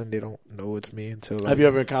person, they don't know it's me until. Like, have you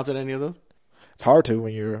ever encountered any of them? It's hard to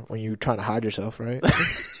when you're trying to hide yourself, right?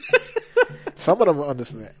 Some of them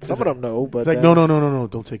understand. Some of them know, but it's like no,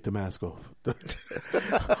 don't take the mask off.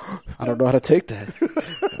 I don't know how to take that.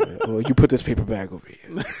 Well, you put this paper bag over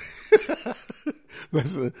here.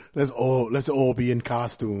 Let's all be in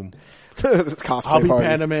costume. Cosplay I'll be party.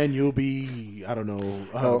 Panda Man. You'll be for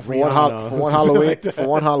one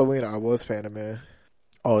Halloween, I was Panda Man.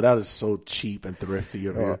 Oh, that is so cheap and thrifty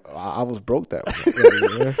of you. I was broke that one.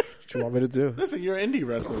 What you want me to do? Listen, you're an indie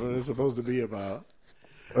wrestler. What it's supposed to be about?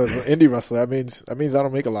 Indie wrestler. That means I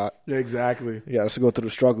don't make a lot. Yeah, exactly. Yeah, I just go through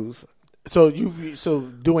the struggles. So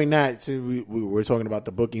doing that. So we were talking about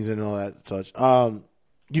the bookings and all that such.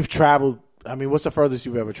 You've traveled. I mean, what's the furthest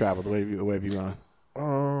you've ever traveled? Where have you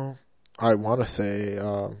gone? I want to say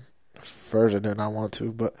further than I want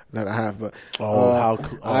to, but that I have. But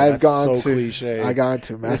I've gone to cliche. I gone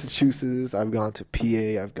to Massachusetts. I've gone to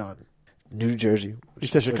PA. I've gone New Jersey. You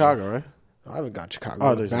said Chicago, right? I haven't gone to Chicago.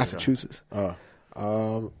 Oh, Massachusetts. Oh.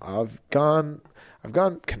 I've gone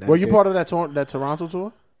Connecticut. Were you part of that Toronto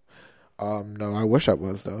tour? No, I wish I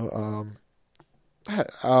was though.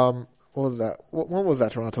 What was that? When was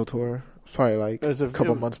that Toronto tour? It was probably like a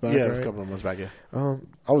couple months back. Yeah, right? a couple of months back. Yeah.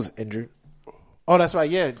 I was injured. Oh, that's right.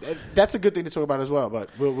 Yeah, that's a good thing to talk about as well. But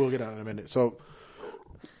we'll get on in a minute. So,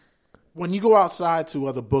 when you go outside to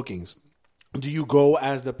other bookings, do you go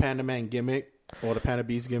as the Panda Man gimmick or the Panda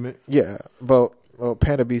Beast gimmick? Yeah, but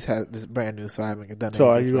Panda Beast has this brand new, so I haven't done. So,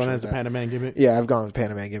 are you going as the Panda Man gimmick? Yeah, I've gone with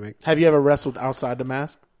Panda Man gimmick. Have you ever wrestled outside the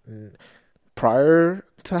mask? Prior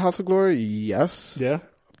to House of Glory, yes. Yeah,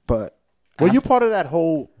 but were you part of that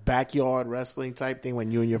whole backyard wrestling type thing when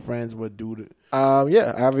you and your friends would do it?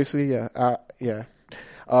 Yeah, obviously, yeah, yeah.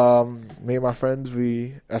 Me and my friends,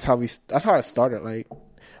 that's how I started. Like, a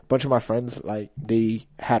bunch of my friends, like, they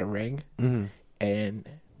had a ring, and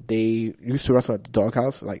they used to wrestle at the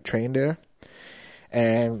doghouse, like, train there.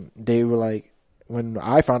 And they were like, when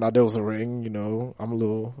I found out there was a ring, I'm a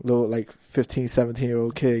little like 15,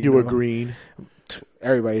 17-year-old kid. You were green.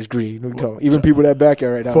 Everybody's green. Even people that back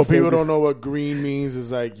here right now. For people who don't know what green means,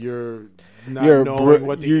 is like you're knowing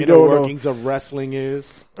what the inner workings of wrestling is.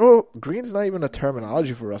 Well, green's not even a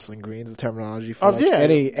terminology for wrestling. Green's a terminology for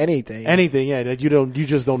anything. Anything, yeah. Like you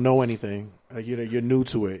just don't know anything. Like you're new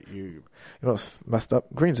to it. You know what's messed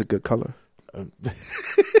up? Green's a good color.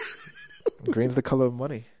 Green's the color of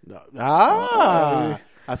money.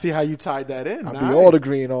 I see how you tied that in. I'll be all the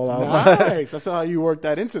green all out. Nice. I saw how you worked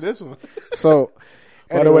that into this one. So,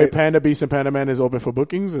 by the way, Panda Beast and Panda Man is open for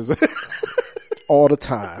bookings. All the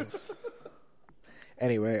time.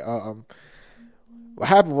 Anyway, what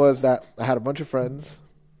happened was that I had a bunch of friends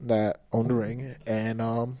that owned the ring,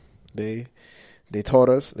 and they taught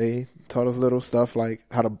us little stuff like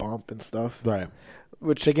how to bump and stuff. Right.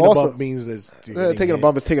 Which taking a bump means taking a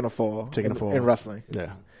bump is taking a fall. Taking a fall in wrestling.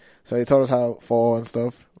 Yeah. So they taught us how to fall and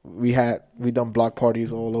stuff. We done block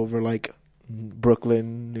parties all over like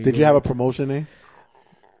Brooklyn. Did you have a promotion name?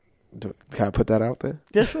 Can I put that out there?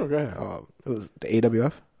 Yeah, sure. Go ahead. It was the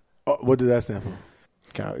AWF. Oh, what did that stand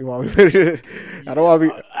for? You want me to, I don't want to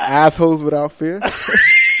be assholes without fear.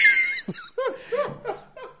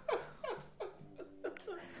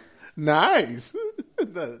 Nice.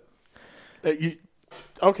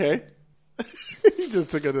 Okay. You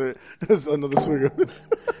just took another swing of it.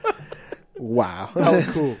 Wow. That was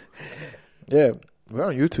cool. Yeah. We're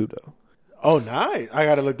on YouTube, though. Oh, nice. I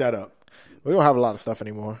got to look that up. We don't have a lot of stuff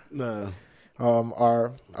anymore. No.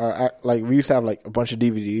 Our we used to have like a bunch of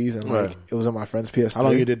DVDs, and like it was on my friend's PS3. How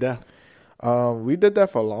long you did that? We did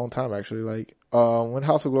that for a long time, actually. Like when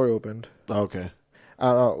House of Glory opened. Okay.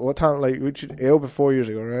 I don't know what time. Like it opened 4 years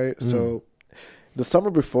ago, right? So the summer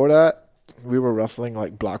before that, we were wrestling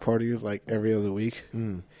like block parties like every other week.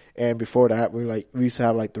 And before that, we used to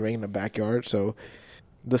have like the ring in the backyard. So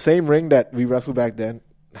the same ring that we wrestled back then,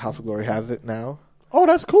 House of Glory has it now. Oh,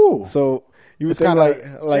 that's cool. So you would think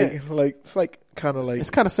it's like kind of like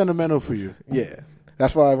it's kind of sentimental for you. Yeah,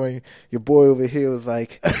 that's why when your boy over here was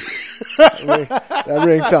like, that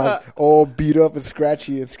ring sounds all beat up and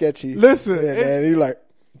scratchy and sketchy. Listen, and he's like,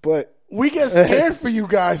 but we get scared for you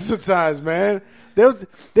guys sometimes, man. There's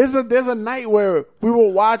a night where we were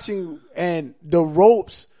watching and the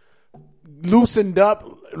ropes loosened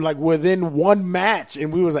up like within one match,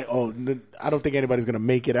 and we was like, oh, I don't think anybody's gonna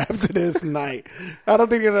make it after this night. I don't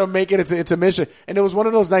think they're gonna make it into intermission. And it was one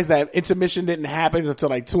of those nights that intermission didn't happen until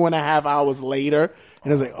like 2.5 hours later,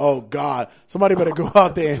 and it was like, oh god, somebody better go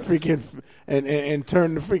out there and freaking and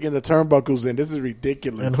turn the turnbuckles in. This is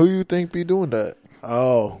ridiculous. And who you think be doing that?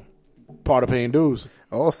 Oh, part of paying dues.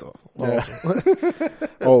 Also. Yeah.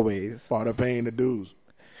 Always part of paying the dues.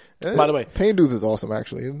 By the way, paying dues is awesome.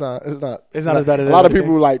 Actually, it's not as bad as a lot of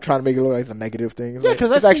people like trying to make it look like it's a negative thing. It's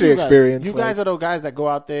because it's actually experience. You guys are those guys that go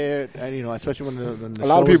out there, and especially when the a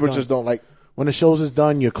lot of people just don't like. When the shows is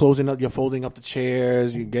done, you're closing up, you're folding up the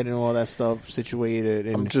chairs, you're getting all that stuff situated.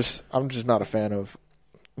 And I'm just not a fan of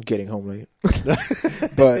getting home late.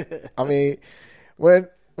 But I mean, when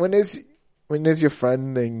there's your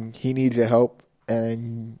friend and he needs your help,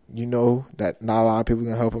 and you know that not a lot of people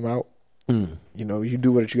can help him out. You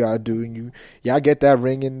do what you gotta do, and y'all get that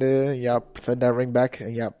ring in there, y'all send that ring back,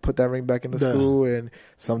 and y'all put that ring back in the school, and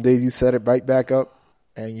some days you set it right back up,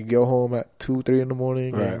 and you go home at 2-3 in the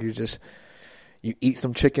morning, and you eat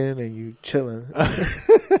some chicken and you chilling.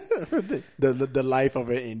 the life of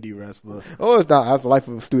an indie wrestler. Oh, it's not. That's the life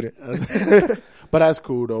of a student. But that's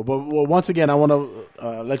cool though. But once again, I want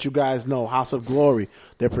to let you guys know, House of Glory,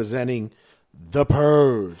 they're presenting The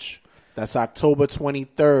Purge. That's October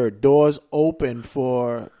 23rd. Doors open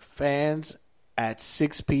for fans at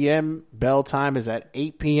 6 p.m. Bell time is at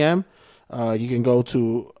 8 p.m. You can go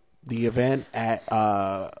to the event at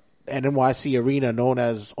NYC Arena,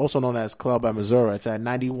 also known as Club at Missouri. It's at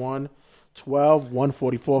 9112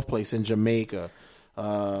 144th Place in Jamaica.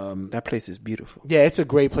 That place is beautiful. Yeah, it's a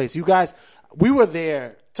great place. You guys, we were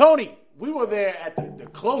there. Tony, we were there at the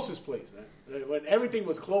closest place, man. When everything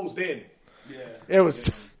was closed in. Yeah.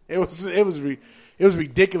 It was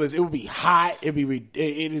ridiculous. It would be hot.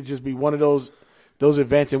 It'd just be one of those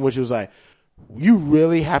events in which it was like, you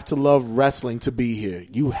really have to love wrestling to be here.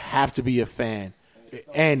 You have to be a fan.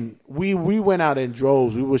 And we went out in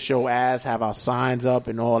droves. We would show ass, have our signs up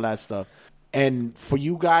and all that stuff. And for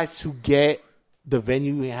you guys to get the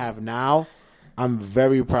venue we have now, I'm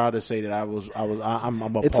very proud to say that I'm a part of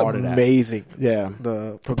that. It's amazing. Yeah.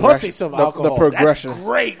 Plus they serve alcohol. The progression. That's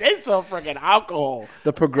great. They serve freaking alcohol.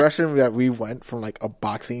 The progression that we went from like a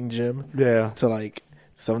boxing gym to like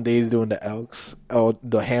some days doing the Elks or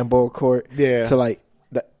the handball court. Yeah. To like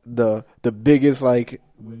the biggest like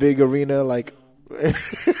big arena like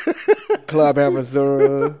Club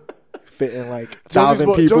Missouri fitting like 1,000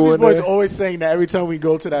 people Josie's in boy's there. always saying that every time we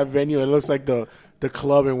go to that venue, it looks like the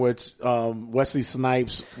club in which Wesley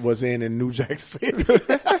Snipes was in New Jack City.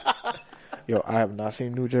 Yo, I have not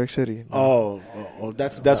seen New Jack City. No. Oh,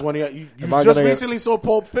 that's one of you Am I just gonna recently saw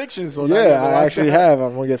Pulp Fiction. So now you Yeah, have to I watch actually that. have.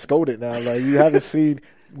 I'm gonna get scolded now. Like, you haven't seen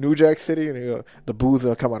New Jack City, and the booze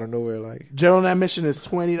will come out of nowhere. Like, General admission is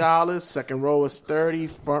 $20. Second row is $30.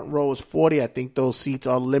 Front row is $40. I think those seats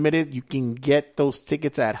are limited. You can get those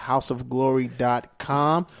tickets at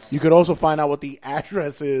houseofglory.com. You could also find out what the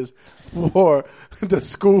address is for the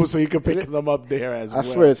school, so you can pick them up there as well.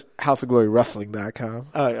 I swear it's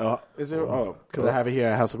houseofglorywrestling.com. Is it? Oh, because I have it here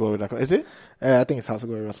at houseofglory.com. Is it? I think it's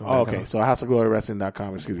houseofglorywrestling.com. Oh, okay, so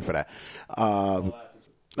houseofglorywrestling.com. Excuse me for that.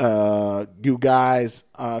 You guys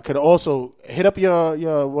could also hit up your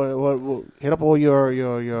hit up all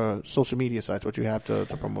your social media sites. What you have to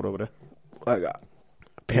promote over there? I got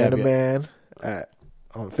Panda Man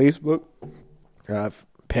on Facebook. I have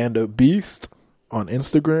Panda Beast on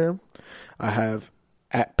Instagram. I have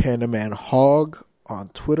at Panda Man Hog on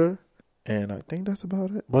Twitter, and I think that's about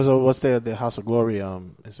it. What's the House of Glory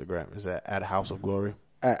Instagram? Is that at House of Glory?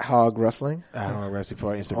 At Hog Wrestling. At Hog Wrestling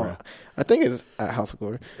for Instagram. I think it's at House of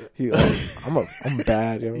Glory. I'm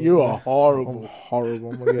bad, yo. You are horrible. I'm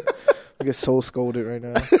horrible. I'm gonna get so scolded right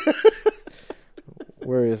now.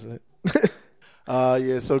 Where is it?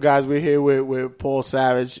 Yeah. So guys, we're here with Paul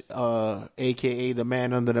Savage, aka the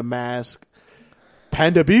man under the mask,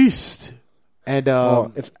 Panda Beast, and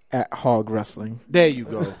it's at Hog Wrestling. there you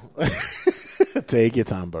go. Take your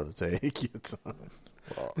time, brother. Take your time.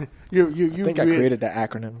 You I think I created that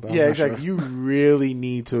acronym. But yeah, I'm not exactly. sure. You really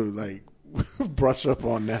need to like brush up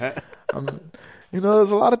on that.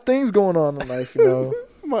 There's a lot of things going on in life.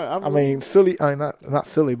 I mean, silly. Not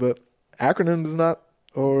silly, but acronyms is not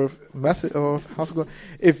or message or how's it going?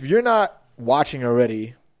 If you're not watching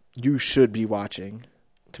already, you should be watching.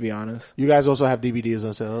 To be honest, You guys also have DVDs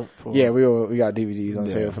on sale. we got DVDs on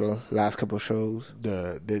sale for the last couple of shows.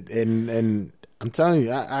 And I'm telling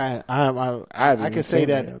you, I can say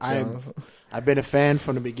that I've been a fan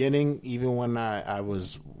from the beginning, even when I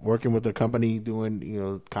was working with the company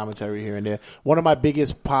doing commentary here and there. One of my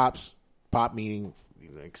biggest pop meeting,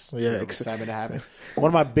 excitement to happen. One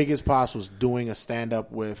of my biggest pops was doing a stand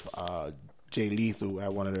up with Jay Lethal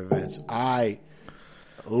at one of the events. I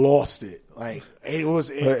lost it. Like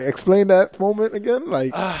Explain that moment again.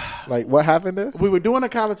 Like what happened there? We were doing a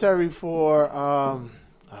commentary for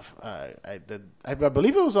I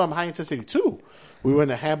believe it was High Intensity 2. We were in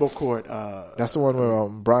the handball court. That's the one where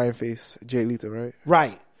Brian faced Jay Lethal, right?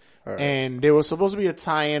 Right. And there was supposed to be a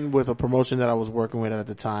tie-in with a promotion that I was working with at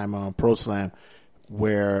the time, Pro Slam,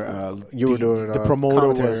 where you were doing the promoter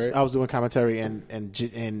was. right? I was doing commentary,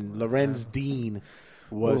 and Lorenz Dean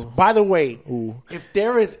was. By the way, if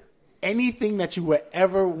there is anything that you would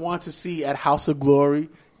ever want to see at House of Glory,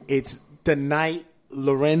 it's the night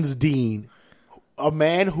Lorenz Dean, a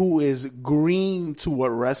man who is green to what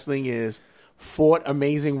wrestling is, fought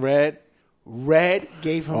Amazing Red. Red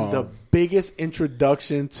gave him the biggest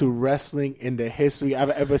introduction to wrestling in the history I've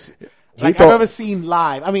ever seen. I've ever seen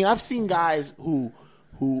live. I mean, I've seen guys who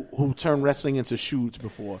turn wrestling into shoots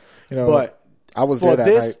before. But I was there that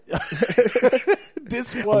night.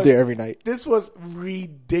 This was I'm there every night. This was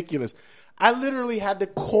ridiculous. I literally had to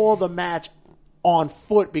call the match on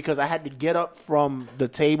foot because I had to get up from the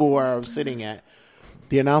table where I was sitting at,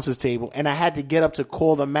 the announcer's table, and I had to get up to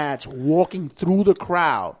call the match, walking through the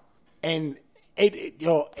crowd. And at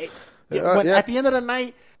the end of the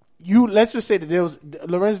night, let's just say that there was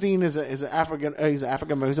Lorenz Dean is an African. He's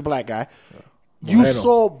a black guy. You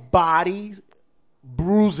saw bodies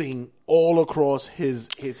bruising all across his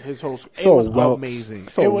whole. It was amazing.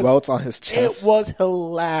 Welts on his chest. It was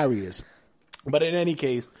hilarious. But in any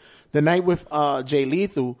case, the night with Jay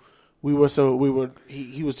Lethal,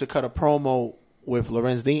 he was to cut a promo with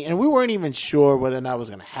Lorenz Dean, and we weren't even sure whether or not it was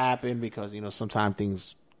going to happen because sometimes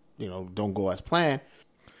things don't go as planned.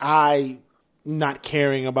 I not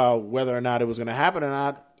caring about whether or not it was going to happen or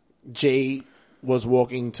not. Jay was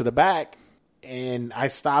walking to the back, and I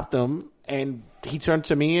stopped him, and he turned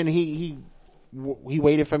to me, and he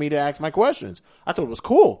waited for me to ask my questions. I thought it was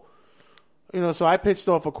cool. So I pitched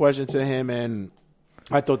off a question to him, and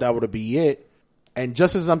I thought that would be it. And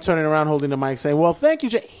just as I'm turning around holding the mic saying, well, thank you,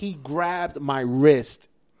 Jay, he grabbed my wrist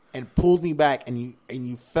and pulled me back, and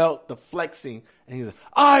you felt the flexing. And he's like,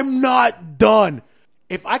 I'm not done.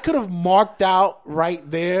 If I could have marked out right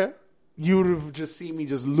there you would have just seen me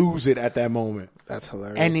just lose it at that moment. That's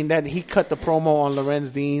hilarious. And then he cut the promo on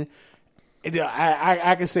Lorenz Dean.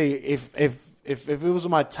 I can say if it was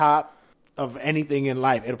my top of anything in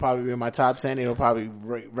life, it'll probably be in my top 10. It'll probably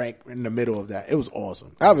rank in the middle of that. It was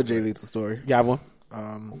awesome. I have a Jay Lethal story. You have one?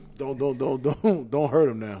 Don't hurt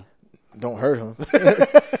him now. Don't hurt him.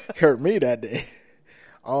 Hurt me that day.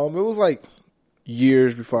 It was like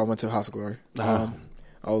years before I went to House of Glory. I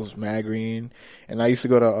was mad green, and I used to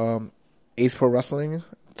go to Ace Pro Wrestling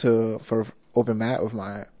for open mat with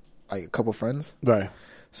my a couple friends. Right.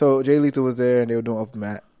 So Jay Lethal was there, and they were doing open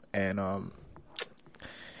mat, and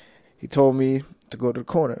he told me to go to the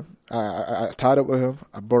corner. I tied up with him.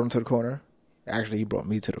 I brought him to the corner. Actually, he brought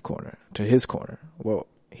me to the corner, to his corner. Well,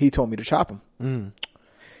 he told me to chop him.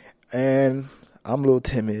 And I'm a little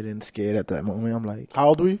timid and scared at that moment. I'm like, how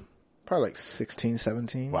old were you? Probably like 16,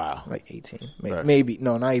 17. Wow. Like 18. Right. Maybe.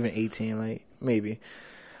 No, not even 18. Like, maybe.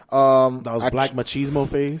 That was Black Machismo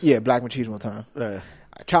phase? Yeah, Black Machismo time. Yeah.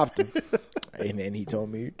 I chopped him. And then he told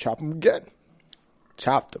me, chop him again.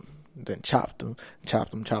 Chopped him. Then chopped him.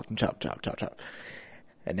 Chopped him. Chop.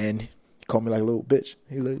 And then he called me like a little bitch.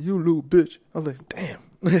 He was like, you little bitch. I was like, damn.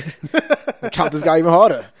 I chopped this guy even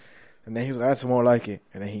harder. And then he was like, that's more like it.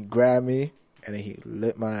 And then he grabbed me, and then he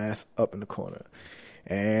lit my ass up in the corner.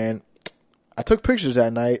 And I took pictures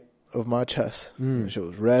that night of my chest. The shit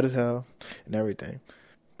was red as hell and everything.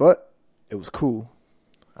 But it was cool.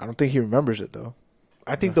 I don't think he remembers it, though.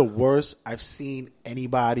 I think the worst I've seen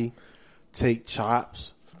anybody take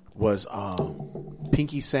chops was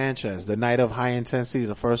Pinky Sanchez, the night of High Intensity,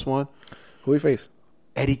 the first one. Who he faced?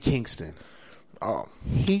 Eddie Kingston. Oh.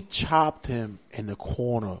 He chopped him in the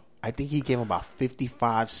corner. I think he gave him about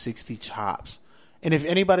 55, 60 chops. And if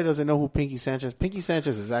anybody doesn't know who Pinky Sanchez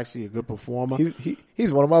is actually a good performer.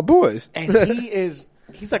 He's one of my boys. And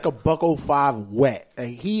he's like a $105 wet. And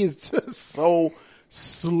he is just so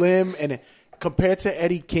slim. And compared to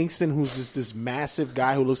Eddie Kingston, who's just this massive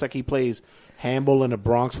guy who looks like he plays handball in the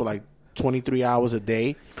Bronx for like 23 hours a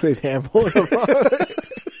day. Plays handball in the Bronx.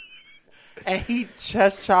 And he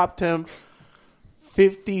chest chopped him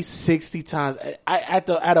 50, 60 times. At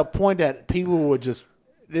a point that people were just,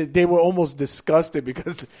 they were almost disgusted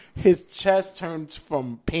because his chest turned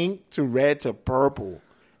from pink to red to purple.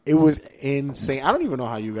 It was insane. I don't even know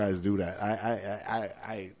how you guys do that.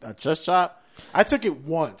 A chest chop. I took it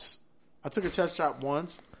once. I took a chest chop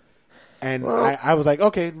once, and I was like,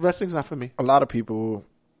 okay, wrestling's not for me. A lot of people.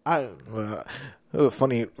 It was a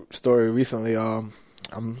funny story recently.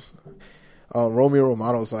 Romeo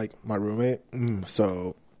Romano's like my roommate.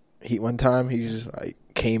 So one time he just like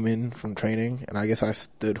came in from training, and I guess I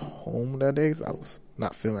stood home that day because I was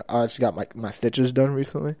not feeling it. I just got my stitches done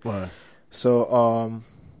recently. Right. So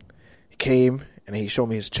he came and he showed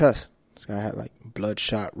me his chest. This guy had like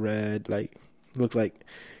bloodshot red, like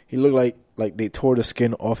he looked like they tore the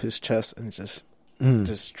skin off his chest and just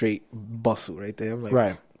straight bustle right there. I'm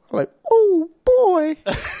like, oh boy.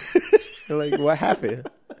 Like, what happened?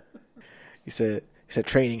 He said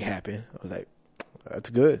training happened. I was like, that's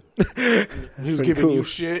good. He was giving you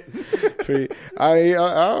shit. I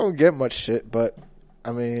don't get much shit, but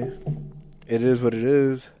I mean, it is what it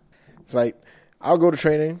is. It's like I'll go to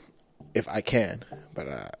training if I can,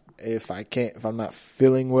 but if I can't, if I'm not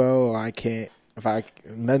feeling well, or I can't, if I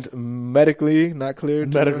medically not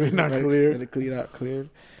cleared, medically not cleared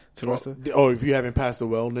to wrestle. Oh, if you haven't passed the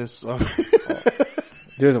wellness,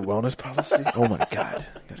 there's a wellness policy. Oh my god,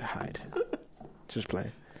 I gotta hide. Just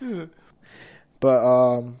playing.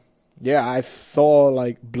 But yeah, I saw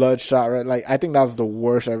like bloodshot red. Like I think that was the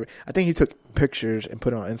worst ever. I think he took pictures and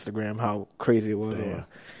put it on Instagram how crazy it was.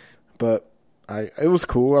 But it was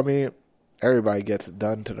cool. I mean, everybody gets it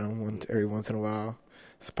done to them every once in a while.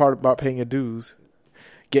 It's part about paying your dues.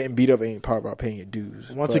 Getting beat up ain't part about paying your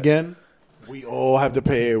dues. Once again, we all have to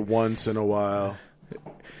pay it once in a while.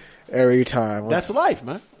 Every time. That's life,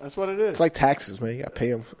 man. That's what it is. It's like taxes, man. You got to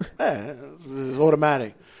pay them. Yeah, it's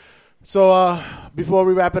automatic. So before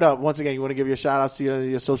we wrap it up, once again, you want to give your shout-outs to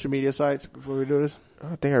your social media sites before we do this?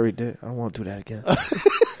 I think I already did. I don't want to do that again.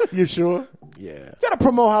 You sure? Yeah. You got to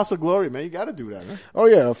promote House of Glory, man. You got to do that, man. Oh,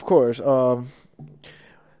 yeah, of course. Go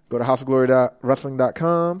to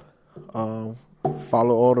houseofglory.wrestling.com.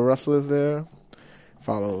 Follow all the wrestlers there.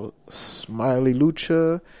 Follow Smiley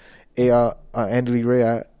Lucha, Andy Lee Ray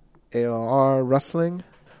at ALR Wrestling.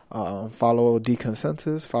 Follow D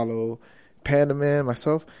Consensus. Follow Panda Man,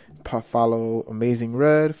 myself. Follow Amazing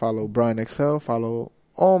Red. Follow Brian XL. Follow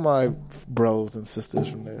all my bros and sisters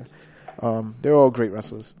from there. They're all great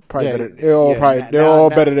wrestlers. Probably Yeah, better. They're all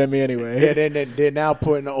better than me anyway. Yeah, they're now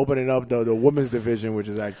opening up the women's division, which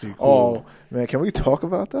is actually cool. Oh man, can we talk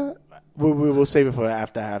about that? We'll save it for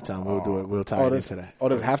after halftime. We'll do it. We'll tie it into that. Oh,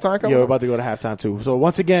 there's halftime coming? Yeah, we're about to go to halftime too. So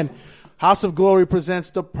once again, House of Glory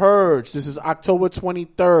presents The Purge. This is October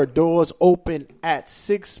 23rd. Doors open at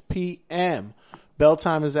 6 p.m. Bell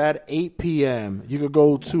time is at 8 p.m. You could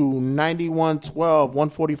go to 9112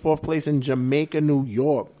 144th Place in Jamaica, New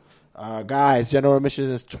York. Guys, general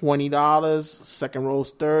admission is $20. Second row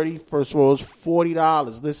is $30. First row is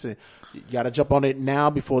 $40. Listen, you got to jump on it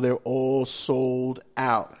now before they're all sold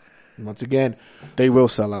out. Once again, they will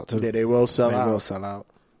sell out too. They will sell out.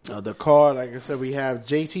 The card, like I said, we have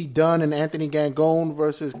JT Dunn and Anthony Gangone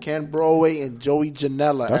versus Ken Broadway and Joey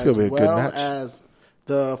Janela. That's gonna be a good match. As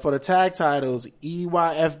for the tag titles,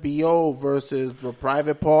 EYFBO versus the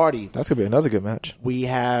Private Party. That's gonna be another good match. We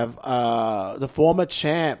have the former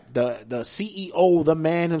champ, the CEO, the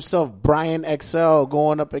man himself, Brian XL,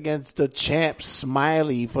 going up against the champ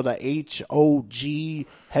Smiley for the HOG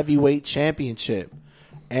Heavyweight Championship.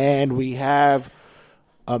 And we have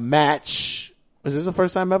a match. Is this the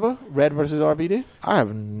first time ever? Red versus RVD? I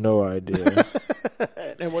have no idea.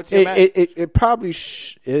 And what's your match? It probably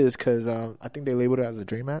is because I think they labeled it as a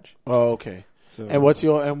dream match. Oh, okay. So, and what's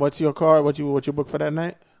your card? What you book for that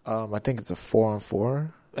night? I think it's a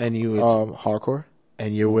 4-on-4. And you hardcore.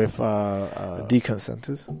 And you're with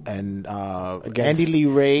Deconsensus. And Andy Lee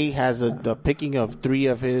Ray has the picking of 3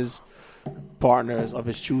 of his partners of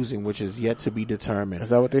his choosing, which is yet to be determined. Is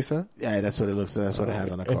that what they said? Yeah, that's what it looks like. That's what it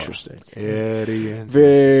has on the card. Interesting.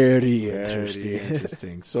 Very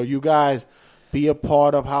interesting. So you guys be a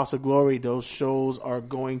part of House of Glory. Those shows are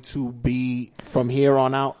going to be, from here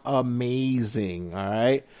on out, amazing. All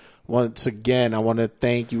right. Once again, I want to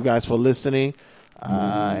thank you guys for listening.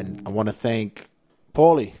 And I want to thank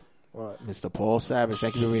Paulie. What? Mr. Paul Savage.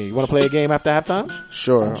 Thank you for being. You want to play a game after halftime?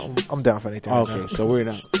 Sure. I'm down for anything. Okay, right so we're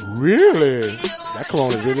not. Really? That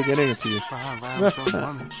cologne is really getting into you.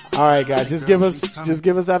 All right, guys. Just give us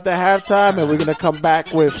after halftime, and we're going to come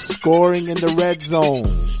back with scoring in the red zone.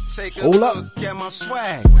 Hold up. At my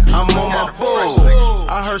swag. I'm on my bull.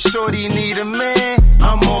 I heard Shorty need a man.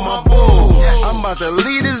 I'm on my bull. I'm about to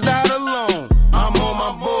lead this night alone. I'm on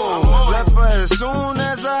my bull. Left her as soon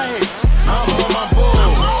as I hit. I'm on my bull.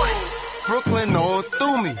 Brooklyn all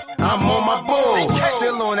through me. I'm on my bull.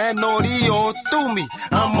 Still on that naughty all through me.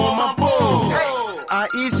 I'm on my bull. I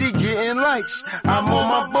easy getting likes. I'm on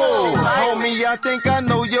my bull. Homie, I think I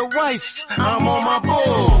know your wife. I'm on my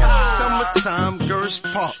bull. Summertime girls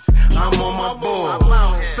pop. I'm on my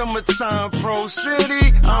bull. Summertime Pro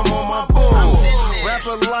City. I'm on my bull.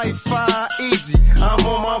 Rapper life fire easy. I'm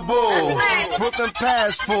on my bull. Brooklyn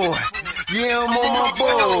passport. Yeah, I'm on my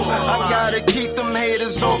bull. I gotta keep them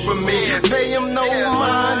haters off of me. Pay them no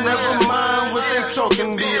mind, never mind what they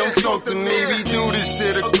talking be. Don't talk to me, we do this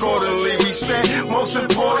shit accordingly. We say, most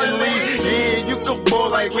importantly, yeah, you can ball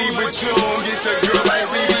like me, but you don't get the girl like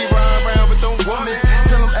we. We ride around with them women.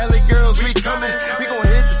 Tell them LA girls we coming. We gon'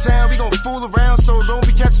 hit the town, we gon' fool around, so don't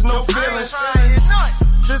be catching no feelings.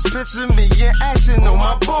 Just picture me in action on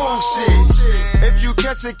my bullshit. If you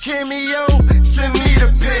catch a cameo, send me the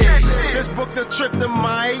pic. Just book a trip to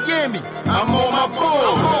Miami. I'm on my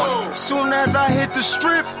bull. Soon as I hit the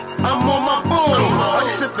strip, I'm on my bull. I'm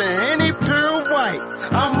sipping any pure white.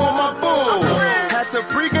 I'm on my bull. Had the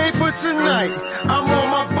pregame for tonight. I'm on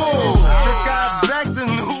my bull. Just got back to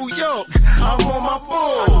New York. I'm on my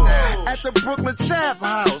bull. At the Brooklyn Tap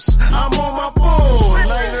House. I'm on my bull.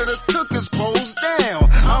 Night of the cookers closed down.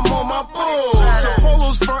 I'm on my bull.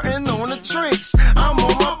 Sappolo's frontin' on the drinks. I'm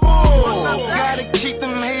on my bull. Gotta keep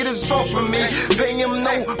them haters off of me. Pay them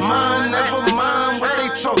no mind, never mind what they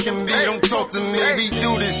talking be. Don't talk to me. We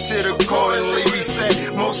do this shit accordingly. We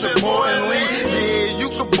say, most importantly, yeah, you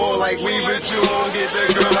can ball like we, but you won't get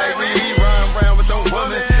the girl like we. We run around with them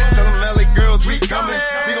women. Tell them LA girls we coming.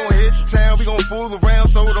 We gon' hit the town, we gon' fool around,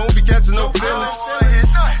 so don't be catching no feelings.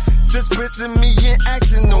 Just picture me in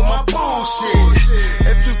action on my bullshit.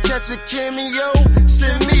 If you catch a cameo,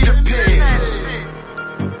 send me the pic.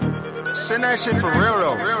 Send that shit for real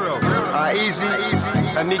though. Easy.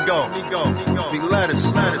 Let me go. Be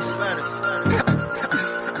letters.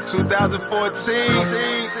 2014.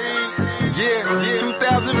 Yeah,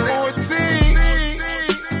 2014.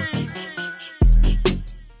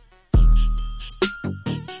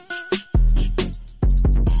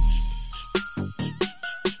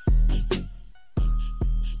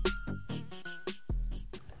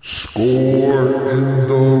 Score in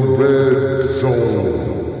the red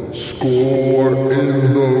zone. Score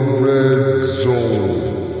in the red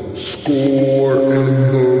zone. Score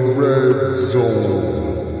in the red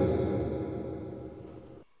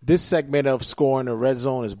This segment of Score in the Red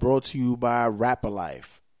Zone is brought to you by Rapper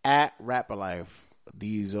Life. At Rapper Life,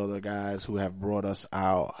 these are the guys who have brought us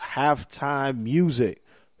our halftime music.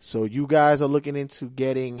 So you guys are looking into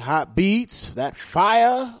getting hot beats, that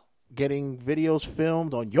fire, getting videos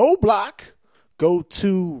filmed on your block, go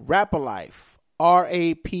to Rapper Life,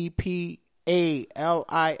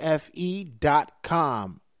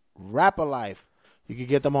 RAPPALIFE.com. Rapper Life. You can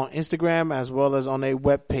get them on Instagram as well as on their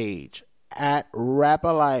webpage at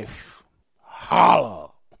Rapper Life.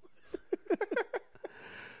 Holla.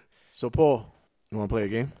 So, Paul, you want to play a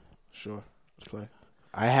game? Sure. Let's play.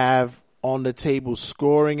 I have on the table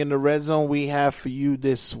scoring in the red zone we have for you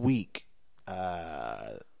this week.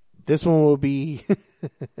 This one will be...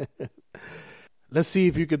 Let's see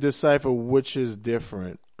if you could decipher which is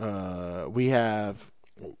different. We have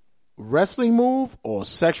wrestling move or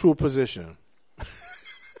sexual position.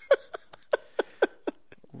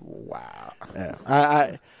 Wow.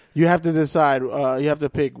 Yeah. You have to decide. You have to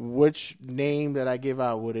pick which name that I give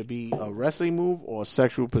out. Would it be a wrestling move or a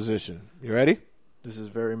sexual position? You ready? This is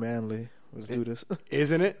very manly. Let's do this.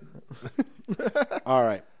 Isn't it? All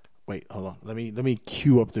right. Wait, hold on. Let me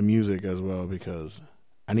cue up the music as well because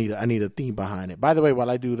I need a theme behind it. By the way, while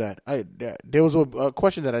I do that, there was a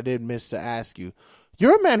question that I did miss to ask you.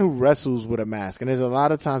 You're a man who wrestles with a mask, and there's a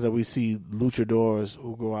lot of times that we see luchadors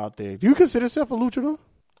who go out there. Do you consider yourself a luchador?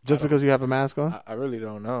 Just because you have a mask on? I really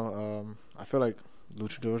don't know. I feel like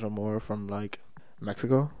luchadors are more from like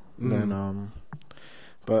Mexico than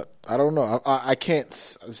but I don't know. I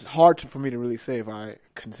can't. It's hard for me to really say if I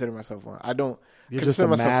consider myself one. I don't. You're just a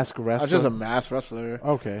mask wrestler. I'm just a mask wrestler.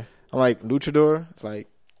 Okay. I'm like luchador. It's like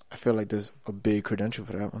I feel like there's a big credential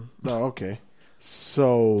for that one. Oh, okay.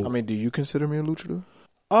 So I mean, do you consider me a luchador?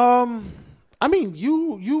 I mean,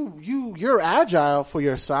 you're agile for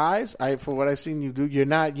your size. For what I've seen you do, you're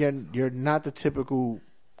not the typical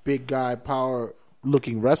big guy, power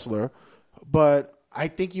looking wrestler. But I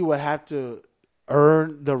think you would have to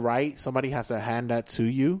earn the right. Somebody has to hand that to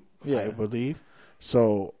you. Yeah, I believe.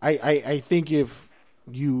 So I think if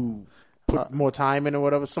you put more time in or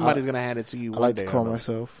whatever, somebody's gonna hand it to you. I like to call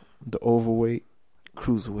myself the overweight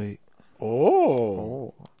cruiserweight.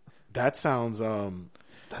 Oh, that sounds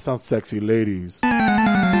sexy, ladies.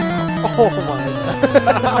 Oh my God.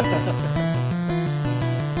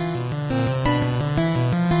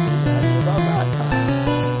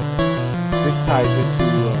 This ties into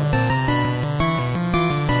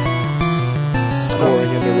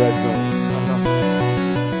scoring in the red zone.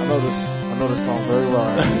 I know this song very well.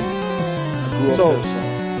 I grew up to this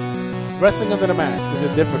song. Wrestling under the mask, is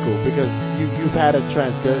it difficult? Because you've had a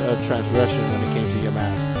transgression when it came to your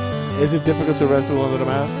mask. Is it difficult to wrestle under the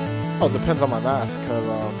mask? Oh, it depends on my mask. Because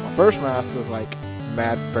my first mask was like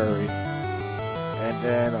mad furry, and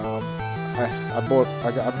then I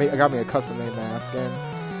got me a custom made mask, and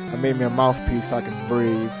I made me a mouthpiece so I can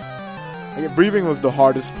breathe. Breathing was the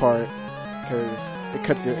hardest part because it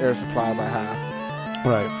cuts your air supply by half.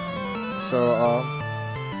 Right. So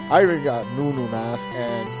I even got new mask,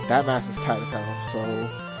 and that mask is tight as hell. So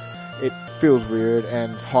it feels weird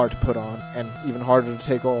and it's hard to put on, and even harder to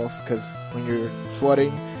take off because when you're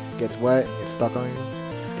sweating, it gets wet, it's stuck on you.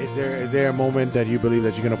 Is there a moment that you believe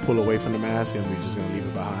that you're gonna pull away from the mask and we're just gonna leave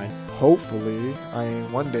it behind? Hopefully, I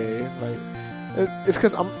mean one day. Like it's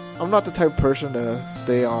because I'm not the type of person to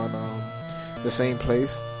stay on the same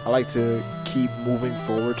place. I like to keep moving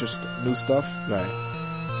forward, just new stuff. Right.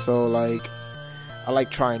 So like I like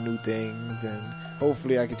trying new things, and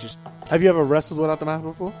hopefully I could just. Have you ever wrestled without the mask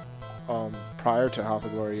before? Prior to House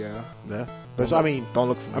of Glory, yeah. Yeah. But so, I mean, don't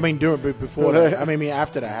look for me. I mean, before that. I mean,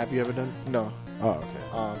 after that, have you ever done? No. Oh, okay.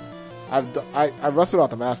 I wrestled without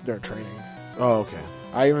the mask during training. Oh, okay.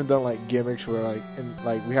 I even done like gimmicks where like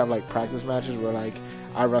we have like practice matches where like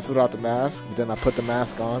I wrestled without the mask, but then I put the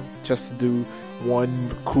mask on just to do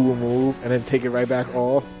one cool move and then take it right back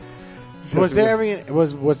off. Was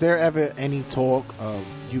there ever any talk of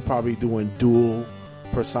you probably doing dual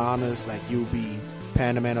personas, like you'll be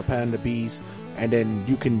Panda Man or Panda Beast, and then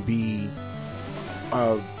you can be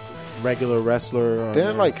a regular wrestler?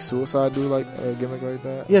 Didn't like Suicide do like a gimmick like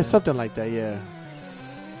that? Yeah, something like that. Yeah.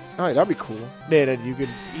 All right, that'd be cool. Yeah, that you could,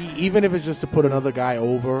 even if it's just to put another guy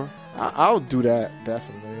over. I'll do that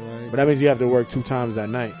definitely. Like, but that means you have to work 2 times that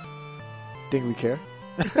night. Think we care?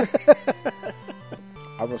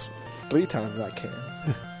 I was 3 times I can.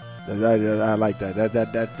 I like that.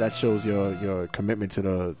 That shows your commitment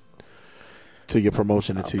to your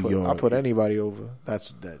promotion and I'll put anybody over.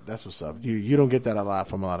 That's what's up. You don't get that a lot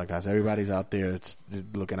from a lot of guys. Everybody's out there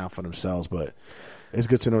looking out for themselves, but it's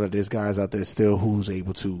good to know that there's guys out there still who's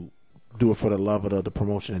able to do it for the love of the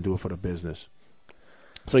promotion and do it for the business.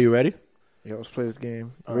 So you ready? Yeah, let's play this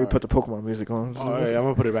game. All We right. put the Pokemon music on. All right, I'm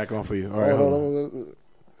gonna put it back on for you. All right, hold on. Let's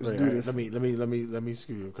Wait, do all right, this. Let me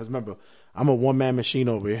screw you because remember, I'm a one man machine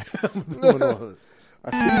over here. I'm doing all-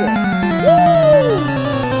 I see that.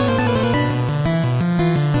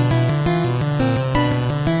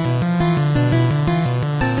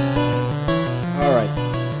 All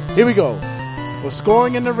right, here we go. We're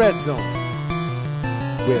scoring in the red zone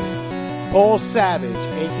with Paul Savage,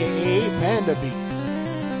 aka Panda Beats.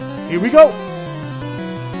 Here we go.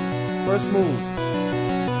 First move.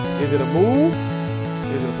 Is it a move?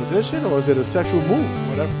 Is it a position? Or is it a sexual move?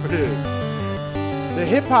 Whatever it is. The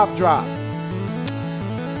hip hop drop.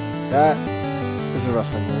 That is a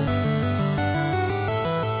wrestling move.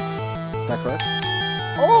 Is that correct?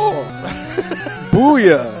 Oh!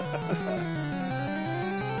 Booyah!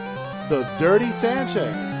 The Dirty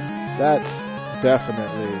Sanchez. That's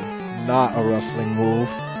definitely not a wrestling move.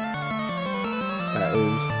 That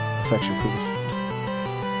is a sexual position.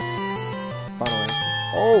 Final answer.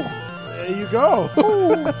 Oh! There you go.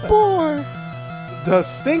 Oh, boy! The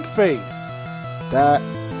Stink Face. That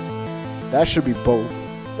should be both.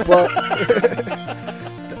 But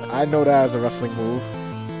I know that as a wrestling move.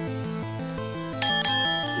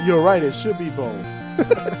 You're right, it should be both.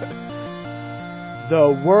 The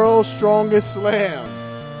World's Strongest Slam.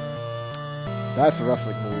 That's a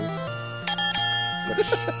wrestling move. But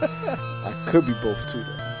I could be both too,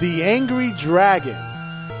 though. The Angry Dragon.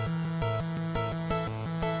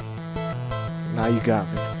 Now you got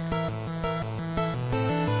me.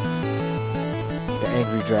 The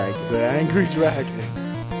Angry Dragon. The Angry Dragon.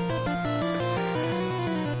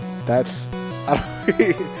 That's. I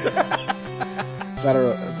don't,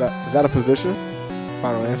 is that a position?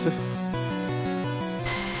 Final answer.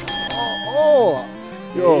 Oh,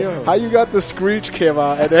 yo, Yo. how you got the screech came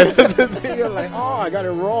out and then you're like, oh, I got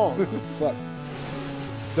it wrong. Suck.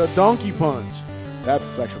 The Donkey Punch. That's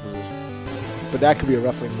a sexual position, but that could be a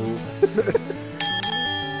wrestling move.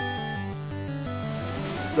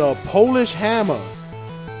 The Polish Hammer.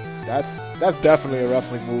 That's definitely a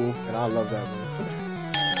wrestling move, and I love that move.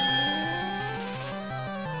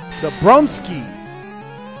 The Brunski.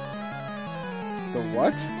 The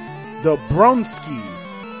what? The Brunski.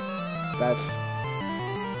 That's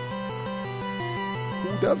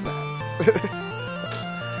who does that?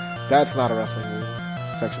 That's not a wrestling move.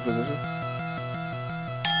 Sexual position.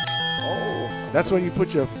 Oh, That's when you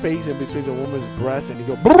put your face in between the woman's breasts and you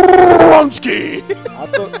go Brunski. I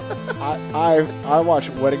thought I watched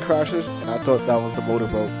Wedding Crashers and I thought that was the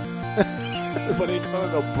motorboat. But they call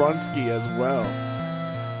it a Brunski as well.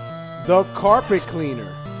 The Carpet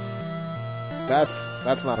Cleaner.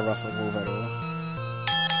 That's not a wrestling move at all.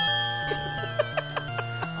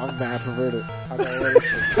 I'm mad perverted.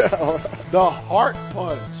 The Heart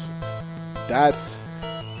Punch. That's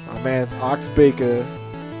my man's Ox Baker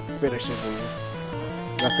finishing move.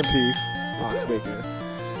 Rest in peace, Ox Baker.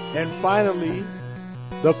 And finally,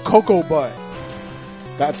 the Cocoa Butt.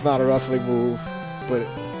 That's not a wrestling move, but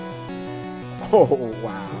oh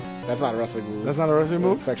wow, that's not a wrestling move. That's not a wrestling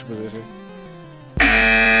move? Sexual position.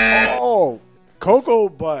 Oh, Cocoa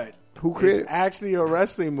Butt. who created? It's actually a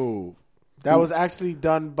wrestling move. That was actually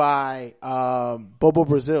done by Bobo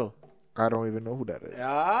Brazil. I don't even know who that is.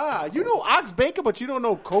 Ah, you know Ox Baker, but you don't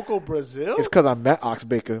know Coco Brazil? It's because I met Ox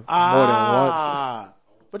Baker more than once.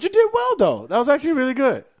 But you did well, though. That was actually really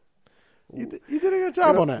good. You did a good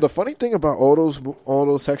job on that. The funny thing about all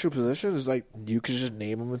those sexual positions is like you can just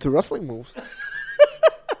name them into wrestling moves.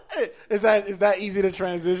 Is that easy to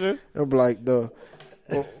transition? It'll be like what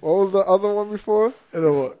was the other one before?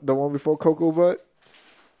 The one before Cocoa Butt?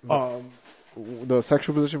 The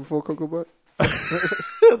sexual position before Cocoa Butt?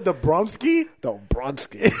 The Bromski? The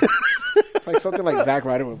Bronski. It's like something like Zack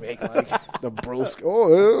Ryder would make, like the Broski.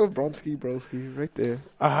 Oh, Bronski, Broski, right there.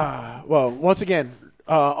 Well, once again,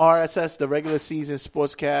 RSS, the regular season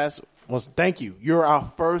sportscast. Thank you. You're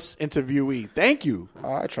our first interviewee. Thank you.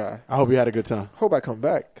 I try. I hope you had a good time. Hope I come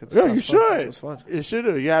back. 'Cause Yeah, it you was fun. should. It was fun. You should.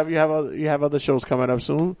 You have other shows coming up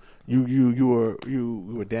soon. You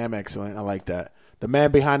were damn excellent. I like that. The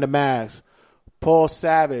man behind the mask, Paul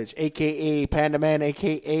Savage, aka Panda Man,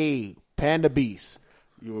 aka Panda Beast.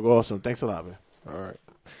 You were awesome. Thanks a lot, man. All right.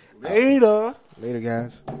 Later,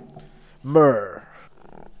 guys. Myrrh.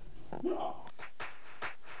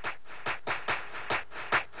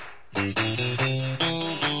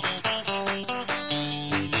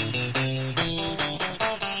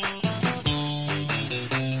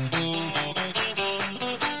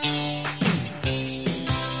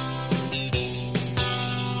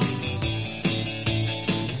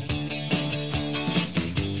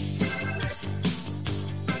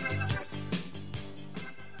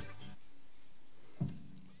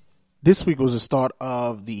 This week was the start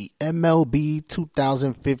of the MLB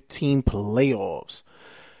 2015 playoffs.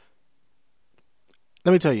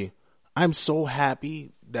 Let me tell you, I'm so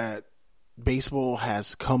happy that baseball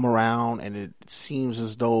has come around, and it seems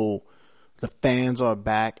as though the fans are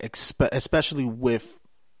back, especially with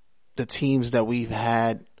the teams that we've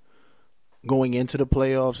had going into the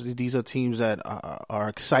playoffs. These are teams that are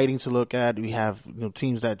exciting to look at. We have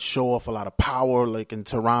teams that show off a lot of power, like in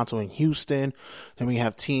Toronto and Houston. And we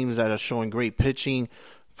have teams that are showing great pitching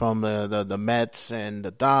from the Mets and the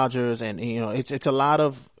Dodgers. And it's a lot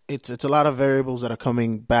of variables that are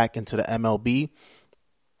coming back into the MLB.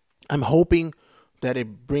 I'm hoping that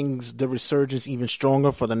it brings the resurgence even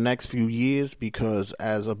stronger for the next few years, because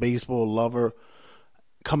as a baseball lover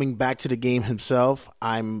coming back to the game himself,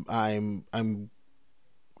 I'm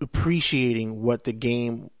appreciating what the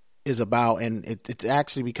game is about, and it's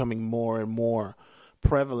actually becoming more and more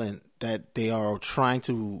prevalent that they are trying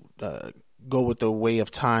to go with the way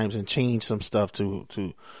of times and change some stuff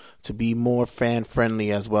to be more fan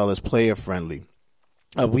friendly as well as player friendly.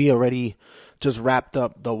 We already just wrapped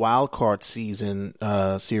up the wild card series, and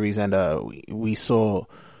we saw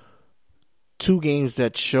two games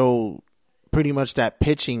that show pretty much that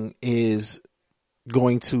pitching is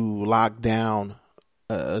going to lock down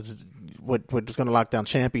what's going to lock down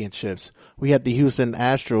championships. We had the Houston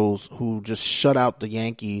Astros, who just shut out the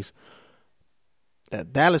Yankees.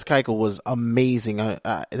 Dallas Keuchel was amazing.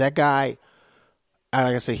 That guy,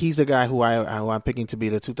 like I said, he's the guy who I'm picking to be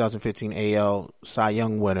the 2015 AL Cy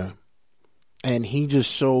Young winner. And he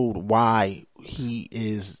just showed why he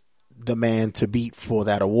is the man to beat for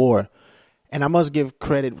that award. And I must give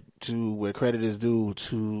credit to where credit is due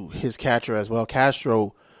to his catcher as well,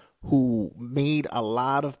 Castro, who made a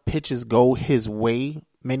lot of pitches go his way.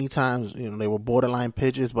 Many times, they were borderline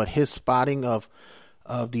pitches, but his spotting of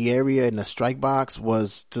the area in the strike box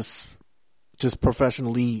was just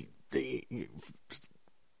professionally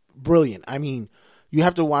brilliant. I mean, you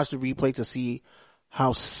have to watch the replay to see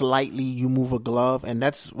how slightly you move a glove, and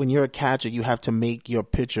that's when you're a catcher, you have to make your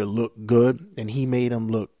pitcher look good, and he made him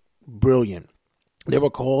look brilliant. There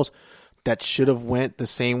were calls that should have went the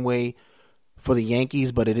same way for the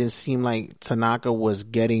Yankees, but it didn't seem like Tanaka was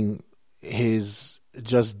getting his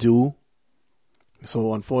just due.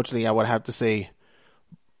 So unfortunately, I would have to say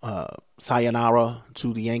sayonara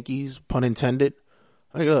to the Yankees, pun intended.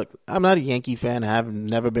 Look, I'm not a Yankee fan. I have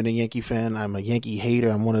never been a Yankee fan. I'm a Yankee hater.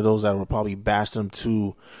 I'm one of those that will probably bash them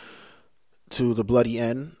to the bloody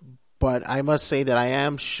end. But I must say that I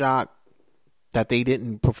am shocked that they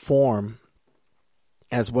didn't perform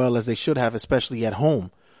as well as they should have, especially at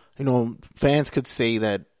home. Fans could say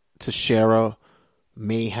that Teixeira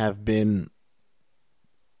may have been,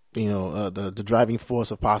 the driving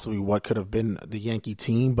force of possibly what could have been the Yankee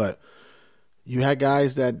team, but you had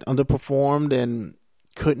guys that underperformed and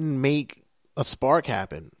couldn't make a spark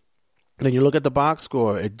happen. Then you look at the box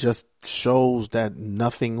score, it just shows that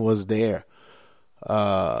nothing was there.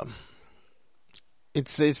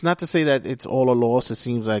 It's not to say that it's all a loss. It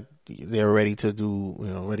seems like they're ready to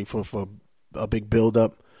ready for a big build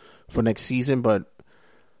up for next season, but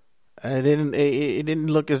it didn't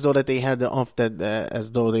look as though that they had the oomph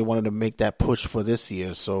as though they wanted to make that push for this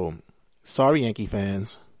year. So sorry, Yankee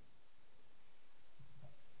fans.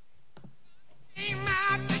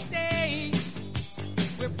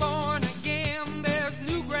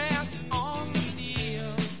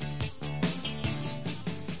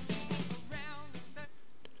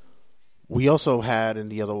 We also had in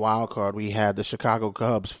the other wild card, we had the Chicago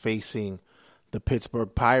Cubs facing the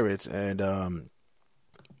Pittsburgh Pirates. And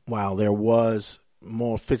while there was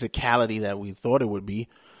more physicality that we thought it would be,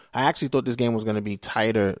 I actually thought this game was going to be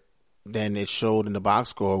tighter than it showed in the box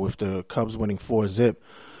score, with the Cubs winning 4-0.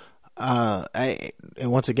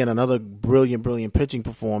 And once again, another brilliant pitching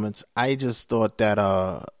performance. I just thought that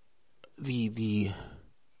the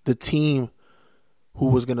team who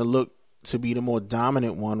was going to look to be the more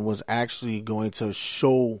dominant one was actually going to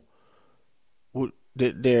show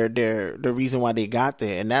the reason why they got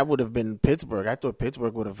there, and that would have been Pittsburgh. I thought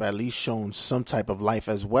Pittsburgh would have at least shown some type of life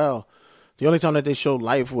as well. The only time that they showed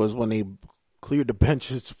life was when they cleared the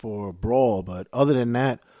benches for a brawl, but other than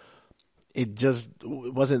that, it just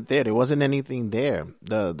wasn't there. There wasn't anything there.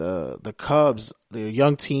 The Cubs, they're a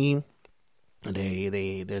young team.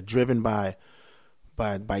 They're driven by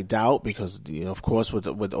doubt, because of course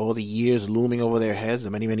with all the years looming over their heads, the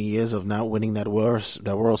many years of not winning that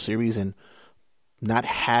World Series and not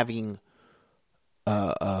having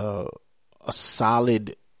a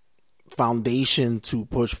solid foundation to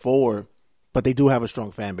push forward. But they do have a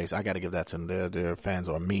strong fan base. I got to give that to them. Their fans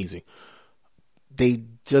are amazing. they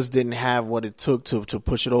just didn't have what it took to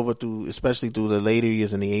push it over through, especially through the later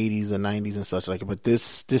years in the 80s and 90s and such like it. But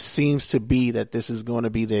this seems to be that this is going to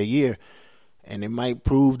be their year. And it might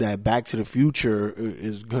prove that Back to the Future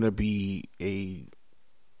is going to be a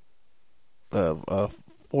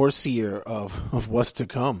foreseer of what's to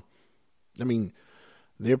come. I mean,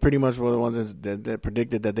 they're pretty much one of the ones that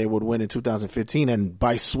predicted that they would win in 2015, and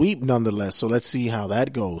by sweep nonetheless. So let's see how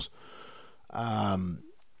that goes.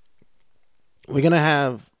 We're going to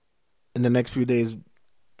have, in the next few days,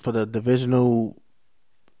 for the divisional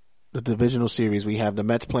series, we have the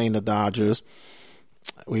Mets playing the Dodgers.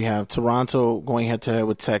 We have Toronto going head-to-head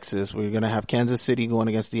with Texas. We're going to have Kansas City going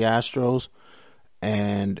against the Astros.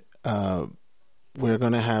 And we're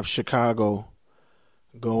going to have Chicago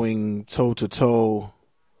going toe-to-toe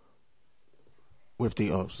with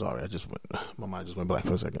the... Oh, sorry. My mind just went blank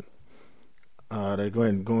for a second. They're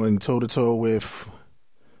going toe-to-toe with...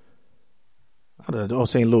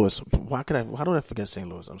 St. Louis. How did I forget St.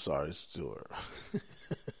 Louis? I'm sorry.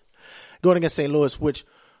 Going against St. Louis,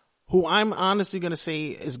 who I'm honestly going to say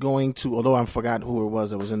is going to, although I forgot who it was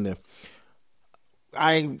that was in there,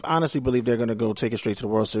 I honestly believe they're going to go take it straight to the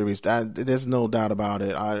World Series. There's no doubt about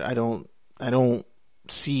it. I don't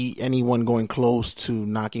see anyone going close to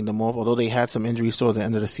knocking them off. Although they had some injuries towards the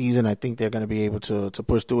end of the season, I think they're going to be able to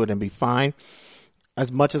push through it and be fine.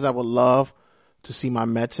 As much as I would love to see my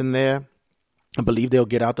Mets in there, I believe they'll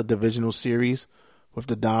get out the divisional series with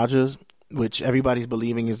the Dodgers, which everybody's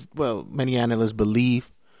believing is, well, many analysts believe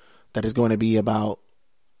that it's going to be about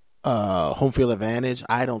home field advantage.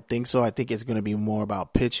 I don't think so. I think it's going to be more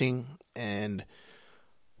about pitching and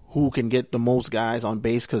who can get the most guys on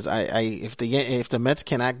base. Because if the Mets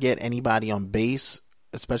cannot get anybody on base,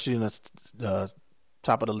 especially in the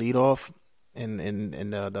top of the leadoff in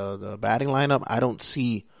the batting lineup, I don't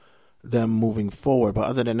see them moving forward. But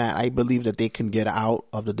other than that, I believe that they can get out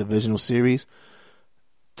of the divisional series.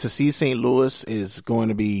 To see St. Louis is going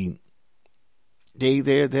to be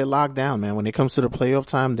they're locked down, man. When it comes to the playoff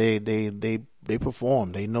time, they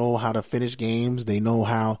perform. They know how to finish games. They know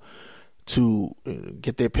how to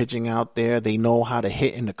get their pitching out there. They know how to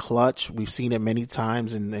hit in the clutch. We've seen it many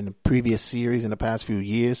times in the previous series in the past few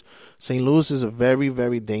years. St. Louis is a very,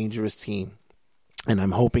 very dangerous team, and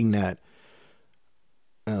I'm hoping that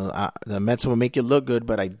the Mets will make it look good,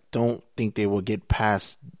 but I don't think they will get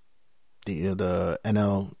past the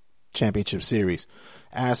NL Championship Series.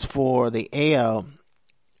 As for the AL,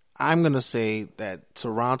 I'm going to say that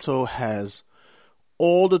Toronto has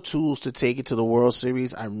all the tools to take it to the World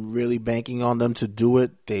Series. I'm really banking on them to do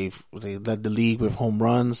it. They led the league with home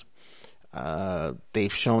runs.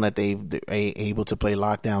 They've shown that they're able to play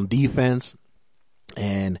lockdown defense,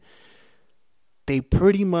 and they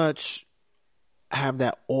pretty much have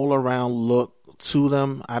that all-around look to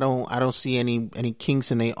them. I don't see any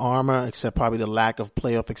kinks in their armor, except probably the lack of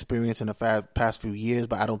playoff experience in the past few years,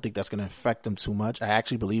 but I don't think that's going to affect them too much. I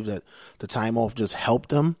actually believe that the time off just helped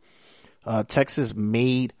them. Texas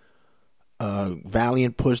made a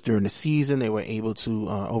valiant push during the season. They were able to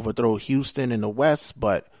overthrow Houston in the West,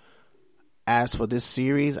 but as for this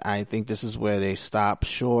series, I think this is where they stop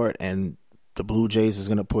short, and the Blue Jays is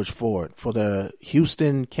going to push forward. For the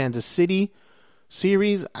Houston-Kansas City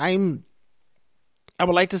series, I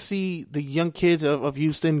would like to see the young kids of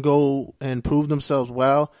Houston go and prove themselves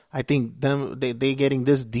well. I think they getting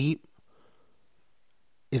this deep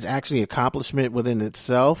is actually an accomplishment within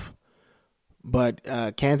itself. But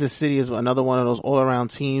Kansas City is another one of those all-around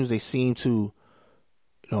teams. They seem to,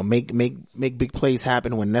 make big plays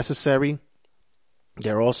happen when necessary.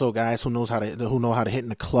 They're also guys who know how to hit in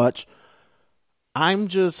the clutch. I'm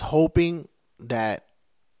just hoping that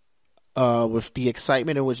with the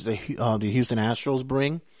excitement in which the Houston Astros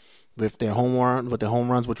bring, with their home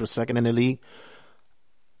runs, which was second in the league,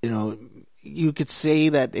 you could say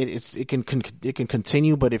that it can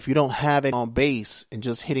continue. But if you don't have it on base and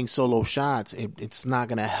just hitting solo shots, it's not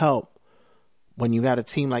going to help. When you got a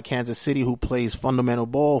team like Kansas City who plays fundamental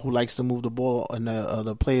ball, who likes to move the ball and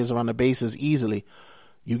the players around the bases easily,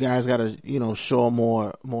 you guys got to show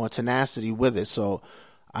more tenacity with it. So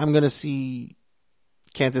I'm going to see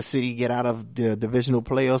Kansas City get out of the divisional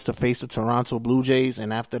playoffs to face the Toronto Blue Jays,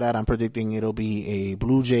 and after that, I'm predicting it'll be a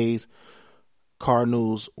Blue Jays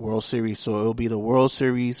Cardinals World Series. So it'll be the World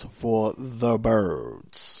Series for the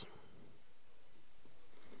Birds.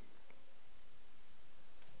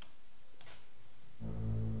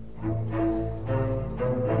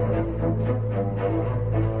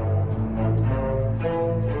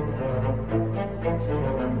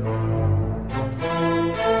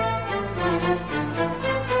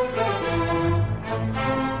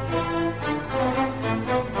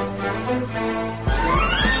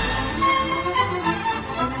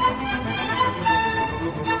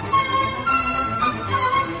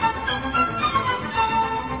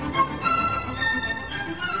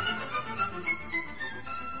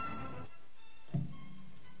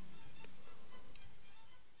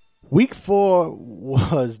 Week 4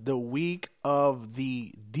 was the week of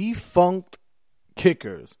the defunct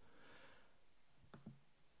kickers.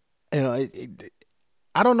 You know,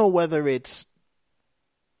 I don't know whether it's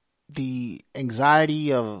the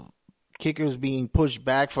anxiety of kickers being pushed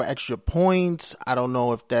back for extra points. I don't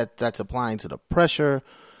know if that's applying to the pressure.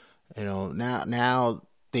 You know, now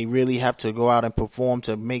they really have to go out and perform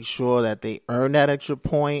to make sure that they earn that extra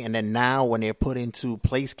point. And then now when they're put into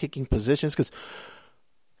place kicking positions, because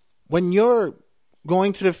when you're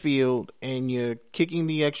going to the field and you're kicking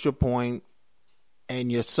the extra point and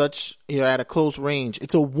you're at a close range,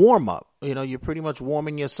 it's a warm up. You know, you're pretty much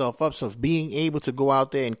warming yourself up. So being able to go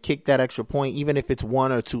out there and kick that extra point, even if it's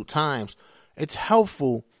 1 or 2 times, it's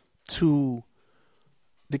helpful to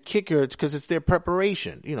the kicker because it's their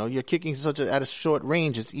preparation. You know, you're kicking at a short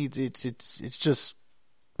range. It's just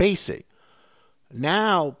basic.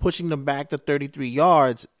 Now pushing them back to 33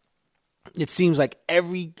 yards, it seems like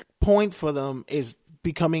every point for them is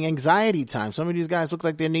becoming anxiety time. Some of these guys look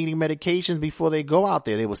like they're needing medications before they go out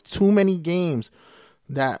there. There was too many games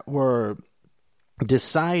that were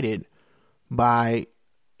decided by,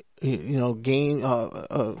 you know,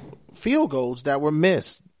 field goals that were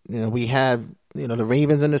missed. You know, we had, you know, the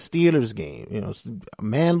Ravens and the Steelers game. You know, a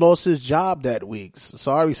man lost his job that week.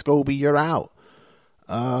 Sorry, Scobie, you're out.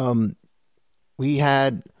 We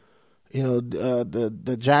had, you know,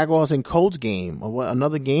 the Jaguars and Colts game, or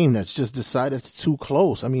another game that's just decided it's too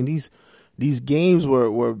close. I mean, these games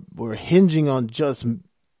were hinging on just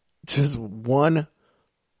one,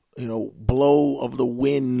 you know, blow of the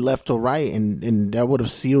wind left or right, and that would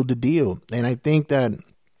have sealed the deal. And I think that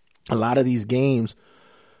a lot of these games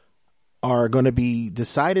are going to be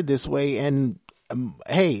decided this way. And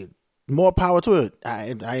hey, more power to it.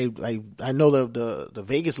 I know the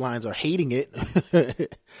Vegas lines are hating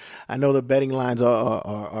it. I know the betting lines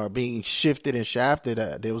are being shifted and shafted.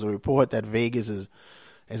 There was a report that Vegas is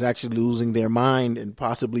actually losing their mind and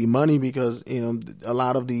possibly money because, you know, a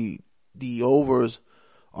lot of the overs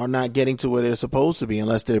are not getting to where they're supposed to be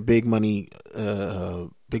unless they're big money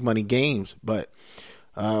games. But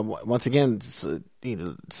once again, you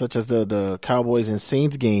know, such as the Cowboys and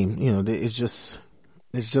Saints game, you know, it's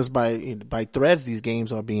just by threads these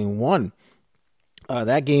games are being won.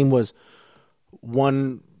 That game was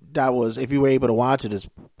one that was, if you were able to watch it,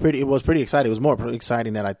 it was pretty exciting. It was more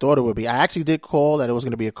exciting than I thought it would be. I actually did call that it was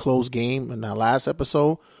going to be a close game in our last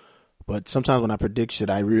episode, but sometimes when I predict shit,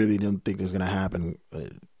 I really didn't think it was going to happen.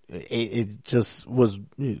 It just was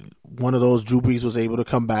one of those. Drew Brees was able to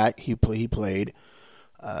come back. He played,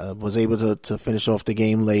 was able to finish off the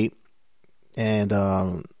game late, and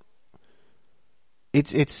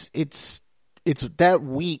it's that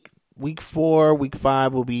week 4, week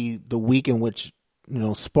 5 will be the week in which, you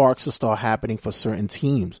know, sparks will start happening for certain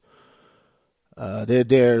teams.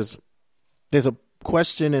 There's a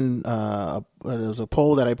question and there's a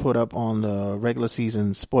poll that I put up on the regular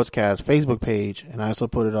season Sportscast Facebook page, and I also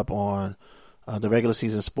put it up on the regular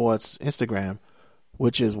season sports Instagram,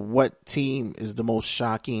 which is what team is the most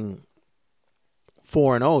shocking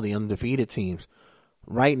 4-0, the undefeated teams.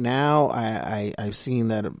 Right now, I've seen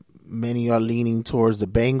that many are leaning towards the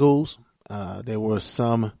Bengals. There were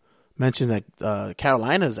some mention that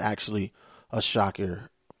Carolina is actually a shocker,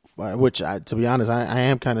 which, to be honest, I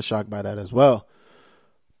am kind of shocked by that as well.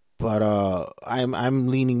 But I'm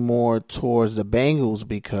leaning more towards the Bengals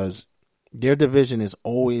because their division is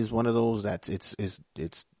always one of those that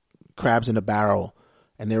it's crabs in a barrel,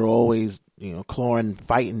 and they're always, you know, clawing,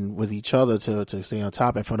 fighting with each other to stay on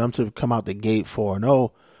top. And for them to come out the gate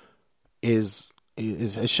 4-0 is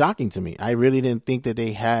shocking to me. I really didn't think that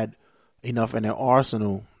they had enough in their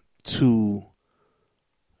arsenal to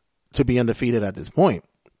be undefeated at this point.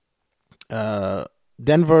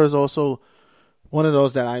 Denver is also one of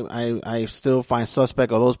those that I still find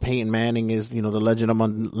suspect. Although Peyton Manning is, you know, the legend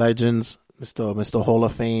among legends, Mr. Hall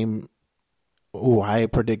of Fame, who I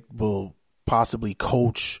predict will possibly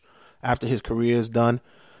coach after his career is done.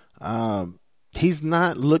 He's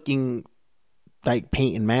not looking like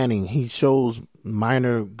Peyton Manning. He shows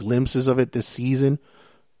minor glimpses of it this season,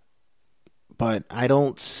 but I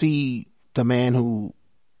don't see the man who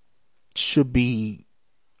should be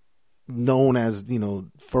known as, you know,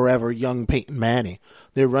 forever young Peyton Manning.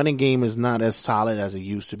 Their running game is not as solid as it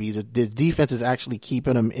used to be. The defense is actually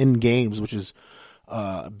keeping them in games, which is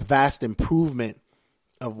a vast improvement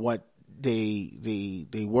of what they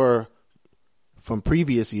were from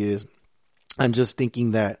previous years. I'm just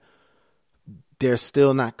thinking that they're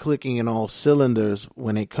still not clicking in all cylinders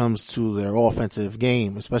when it comes to their offensive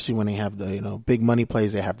game, especially when they have the, you know, big money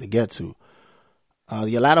plays they have to get to.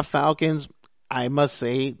 The Atlanta Falcons, I must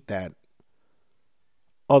say that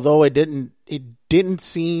although it didn't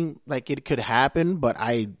seem like it could happen, but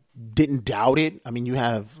I didn't doubt it. I mean, you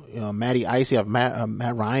have Matty Ice, you have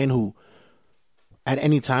Matt Ryan, who at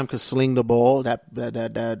any time could sling the ball.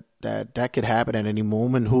 That could happen at any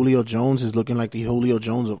moment. Julio Jones is looking like the Julio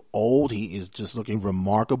Jones of old. He is just looking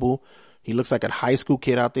remarkable. He looks like a high school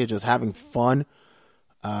kid out there just having fun.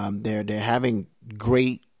 They're having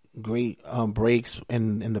great breaks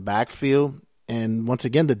in the backfield, and once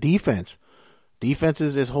again the defense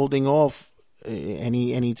is holding off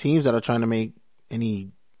any teams that are trying to make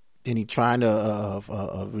any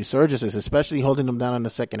resurgences, especially holding them down in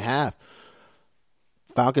the second half.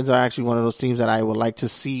 Falcons are actually one of those teams that I would like to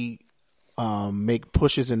see make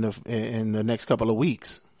pushes in the next couple of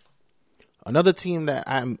weeks. Another team that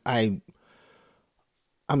I'm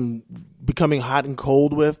becoming hot and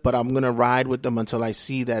cold with, but I'm gonna ride with them until I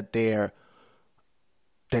see that they're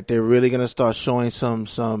really gonna start showing some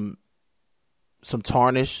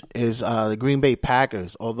tarnish, is the Green Bay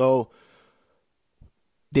Packers. Although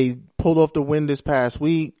they pulled off the win this past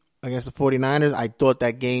week against the 49ers, I thought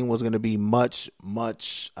that game was going to be much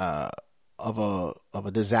of a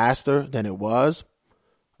disaster than it was.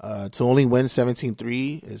 To only win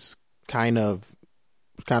 17-3 is kind of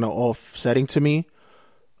offsetting to me.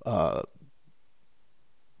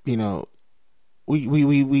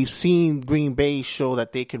 We've seen Green Bay show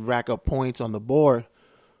that they can rack up points on the board,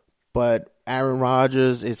 but Aaron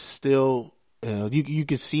Rodgers is still, you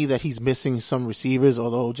can see that he's missing some receivers.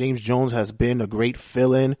 Although James Jones has been a great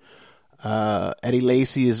fill-in, Eddie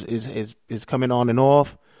Lacy is coming on and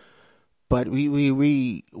off, but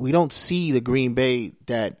we don't see the Green Bay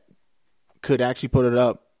that could actually put it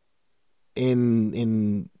up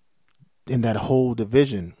in that whole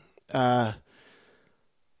division. Not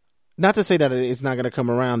to say that it's not going to come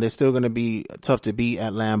around. They're still going to be tough to beat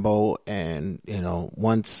at Lambeau, and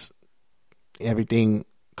once everything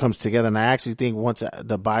comes together, and I actually think once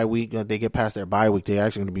the bye week, they get past their bye week, they're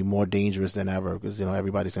actually going to be more dangerous than ever, because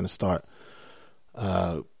everybody's going to start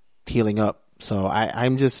healing up. So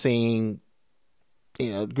I'm just saying,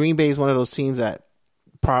 Green Bay is one of those teams that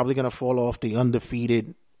probably going to fall off the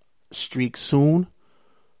undefeated streak soon,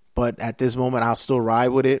 but at this moment I'll still ride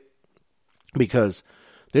with it because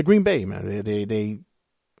they're Green Bay, man.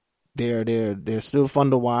 They're still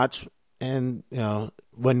fun to watch, and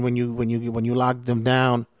when you lock them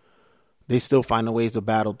down, they still find a ways to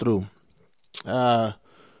battle through. For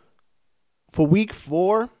week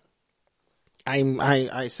 4,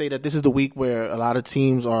 I say that this is the week where a lot of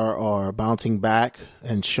teams are bouncing back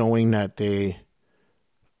and showing that they're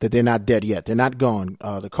not dead yet. They're not gone.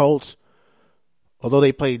 The Colts, although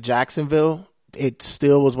they played Jacksonville, it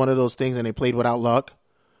still was one of those things, and they played without luck.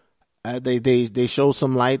 They showed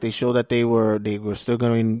some light. They showed that they were still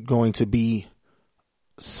going to be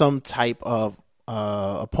some type of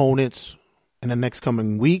opponents in the next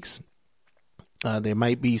coming weeks. There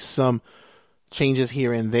might be some changes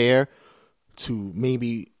here and there to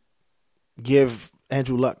maybe give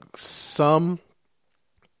Andrew Luck some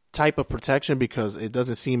type of protection, because it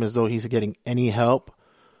doesn't seem as though he's getting any help.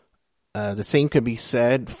 The same could be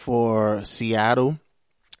said for Seattle.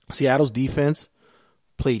 Seattle's defense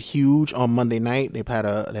played huge on Monday night. They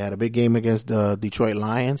had a big game against the Detroit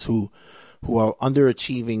Lions, who are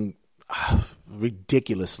underachieving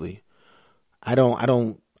ridiculously. I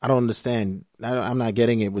don't understand. I'm not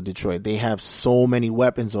getting it with Detroit. They have so many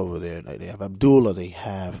weapons over there. Like, they have Abdullah, they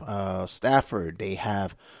have Stafford, they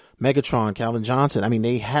have Megatron, Calvin Johnson. I mean,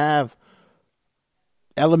 they have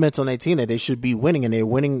elements on their team that they should be winning, and they're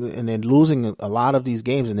winning, and they're losing a lot of these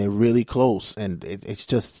games, and they're really close. And it's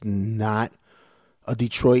just not a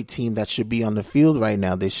Detroit team that should be on the field right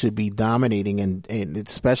now. They should be dominating, and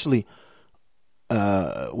especially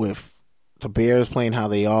with the Bears playing how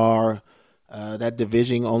they are, that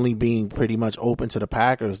division only being pretty much open to the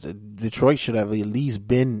Packers. Detroit should have at least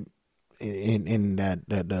been in that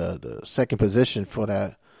the second position for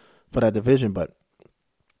that division. But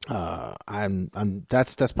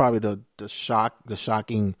that's probably the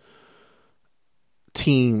shocking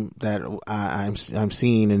team that I'm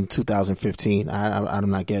seeing in 2015. I'm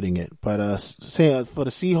not getting it. But say for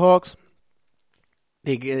the Seahawks,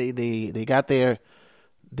 they got their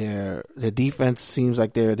defense seems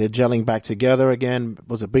like they're gelling back together again. It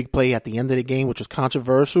was a big play at the end of the game, which was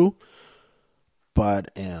controversial, but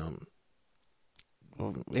it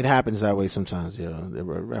happens that way sometimes. The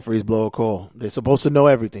referees blow a call. They're supposed to know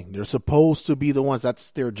everything. They're supposed to be the ones.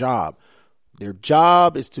 That's their job. Their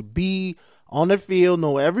job is to be on the field,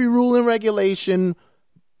 know every rule and regulation.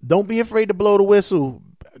 Don't be afraid to blow the whistle.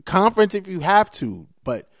 Conference if you have to,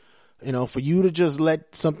 but for you to just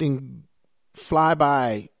let something fly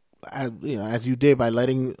by as you did by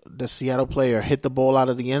letting the Seattle player hit the ball out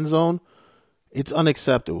of the end zone, it's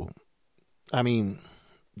unacceptable. I mean,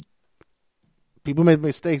 people make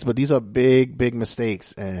mistakes, but these are big, big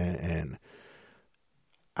mistakes, and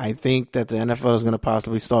I think that the NFL is going to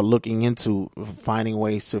possibly start looking into finding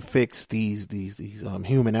ways to fix these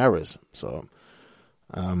human errors. So,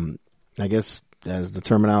 I guess as the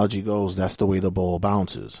terminology goes, that's the way the ball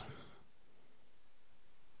bounces.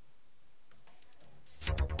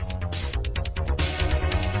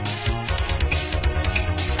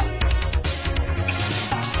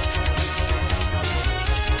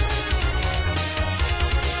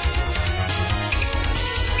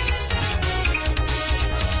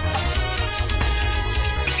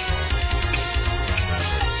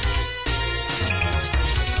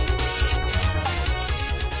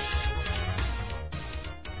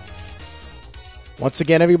 Once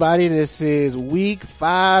again, everybody, this is Week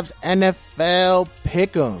 5's NFL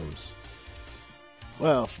Pick'ems.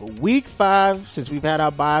 Well, for Week 5, since we've had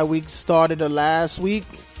our bye week started the last week,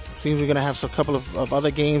 seems we're going to have a couple of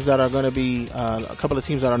other games that are going to be, a couple of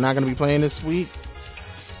teams that are not going to be playing this week.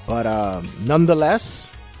 But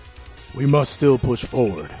nonetheless, we must still push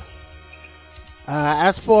forward.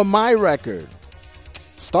 As for my record,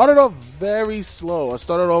 started off very slow. I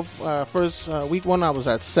started off first week 1, I was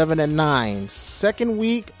at 7-9. Second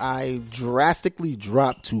week, I drastically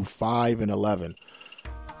dropped to 5-11.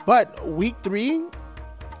 But week 3,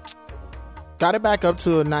 got it back up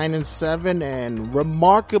to a 9-7, and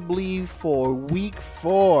remarkably for week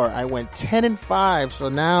 4, I went 10-5. So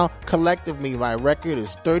now collectively, my record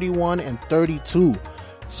is 31-32.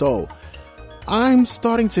 So I'm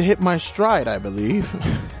starting to hit my stride, I believe.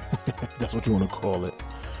 That's what you want to call it.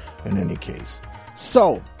 In any case,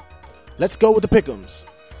 so let's go with the pick'ems.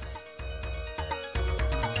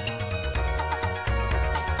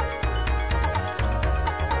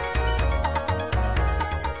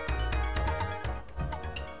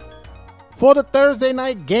 For the Thursday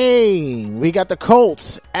night game, we got the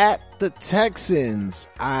Colts at the Texans.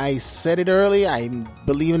 I said it early. I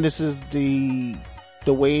believe this is the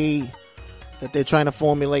way that they're trying to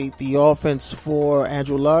formulate the offense for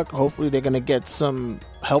Andrew Luck. Hopefully they're going to get some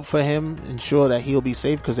help for him, ensure that he'll be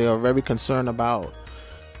safe, because they are very concerned about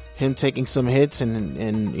him taking some hits and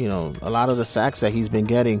a lot of the sacks that he's been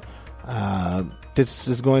getting. This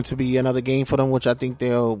is going to be another game for them, which I think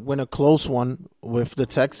they'll win a close one with the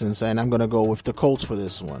Texans, and I'm going to go with the Colts for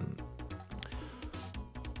this one.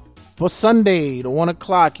 For Sunday, the 1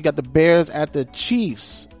 o'clock, you got the Bears at the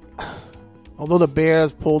Chiefs. Although the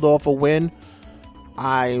Bears pulled off a win,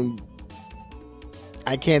 I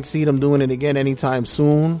can't see them doing it again anytime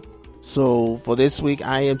soon. So for this week,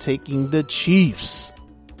 I am taking the Chiefs.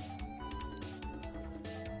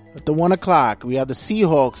 At the 1 o'clock, we have the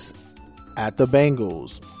Seahawks at the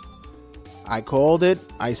Bengals. I called it.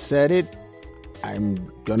 I said it.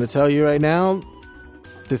 I'm going to tell you right now,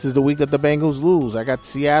 this is the week that the Bengals lose. I got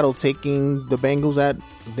Seattle taking the Bengals at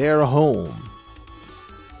their home.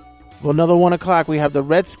 Well, another 1 o'clock, we have the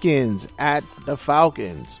Redskins at the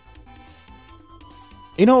Falcons.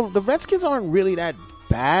 The Redskins aren't really that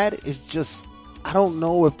bad. It's just, I don't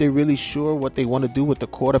know if they're really sure what they want to do with the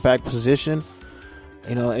quarterback position.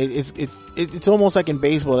 It's almost like in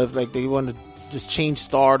baseball, if like they want to just change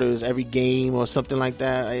starters every game or something like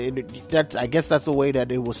that. I guess that's the way that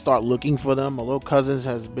they will start looking for them. Although Cousins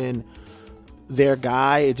has been their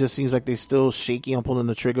guy, it just seems like they're still shaky on pulling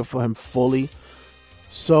the trigger for him fully.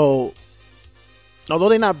 So, although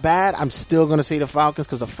they're not bad, I'm still going to say the Falcons,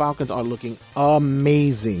 because the Falcons are looking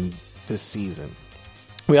amazing this season.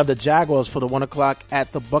 We have the Jaguars for the 1 o'clock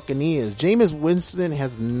at the Buccaneers. Jameis Winston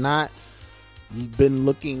has not been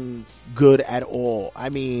looking good at all. I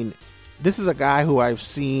mean, this is a guy who I've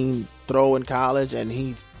seen throw in college, and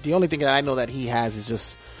the only thing that I know that he has is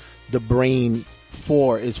just the brain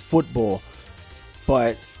for is football.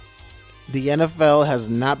 But the NFL has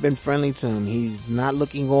not been friendly to him. He's not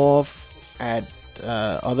looking off at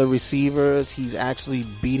other receivers. He's actually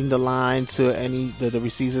beating the line to the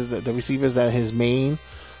receivers that his main,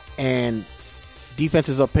 and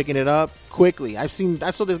defenses are picking it up quickly. I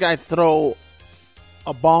saw this guy throw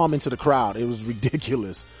a bomb into the crowd. It was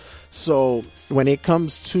ridiculous. So when it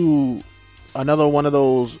comes to another one of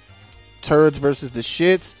those turds versus the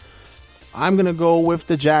shits, I'm going to go with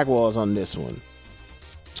the Jaguars on this one.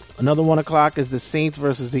 Another 1 o'clock is the Saints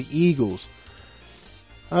versus the Eagles.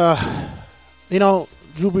 Drew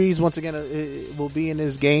Brees once again will be in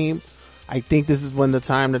this game. I think this is when the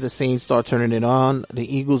time that the Saints start turning it on.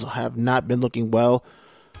 The Eagles have not been looking well,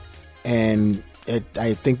 and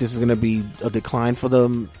I think this is going to be a decline for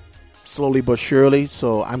them slowly but surely.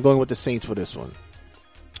 So I'm going with the Saints for this one.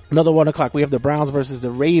 Another 1 o'clock. We have the Browns versus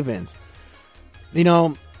the Ravens. You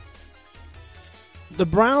know, the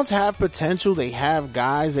Browns have potential. They have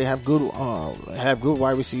guys. They have good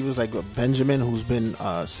wide receivers like Benjamin, who's been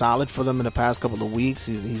solid for them in the past couple of weeks.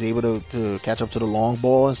 He's able to catch up to the long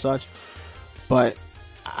ball and such. But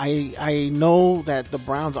I know that the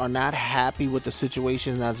Browns are not happy with the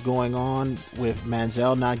situation that's going on with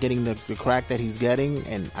Manziel not getting the crack that he's getting,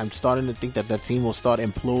 and I'm starting to think that team will start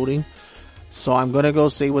imploding. So I'm going to go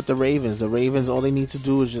say with the Ravens. The Ravens, all they need to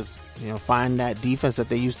do is just, find that defense that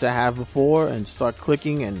they used to have before and start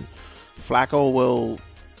clicking, and Flacco will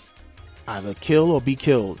either kill or be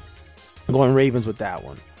killed. I'm going Ravens with that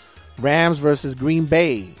one. Rams versus Green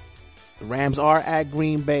Bay. The Rams are at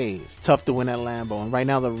Green Bay. It's tough to win at Lambeau. And right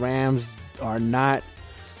now the Rams are not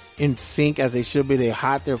in sync as they should be. They're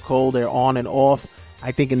hot, they're cold, they're on and off.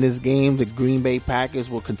 I think in this game, the Green Bay Packers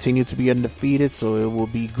will continue to be undefeated, so it will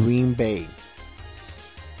be Green Bay.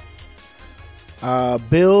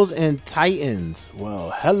 Bills and Titans.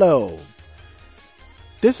 Well, hello.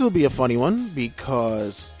 This will be a funny one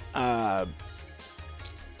because I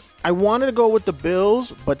wanted to go with the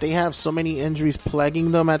Bills, but they have so many injuries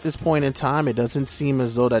plaguing them at this point in time. It doesn't seem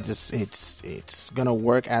as though that it's going to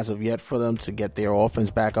work as of yet for them to get their offense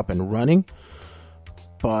back up and running.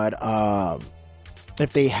 But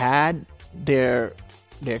if they had their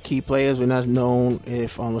key players, we're not known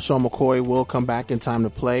if LaShawn McCoy will come back in time to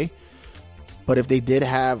play. But if they did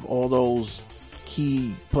have all those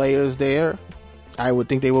key players there, I would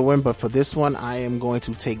think they would win. But for this one, I am going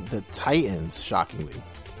to take the Titans, shockingly.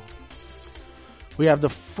 We have the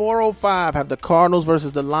 405, have the Cardinals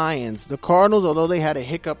versus the Lions. The Cardinals, although they had a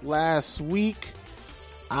hiccup last week,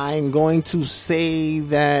 I'm going to say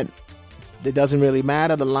that it doesn't really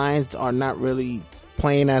matter. The Lions are not really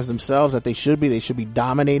playing as themselves that they should be. They should be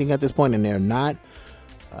dominating at this point, and they're not.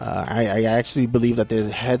 I actually believe that their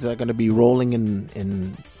heads are going to be rolling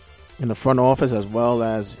in the front office as well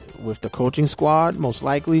as with the coaching squad, most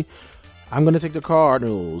likely. I'm going to take the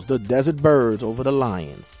Cardinals, the Desert Birds, over the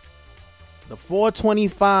Lions. The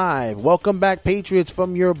 425, welcome back Patriots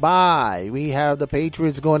from your bye. We have the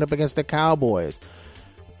Patriots going up against the Cowboys.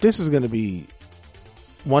 This is going to be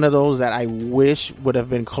one of those that I wish would have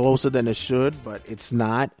been closer than it should, but it's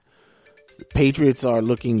not. The Patriots are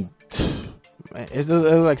looking... It's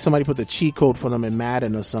like somebody put the cheat code for them in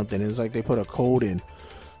Madden or something. It's like they put a code in.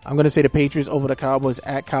 I'm going to say the Patriots over the Cowboys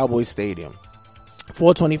at Cowboys Stadium.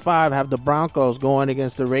 425 have the Broncos going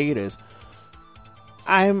against the Raiders.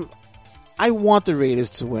 I want the Raiders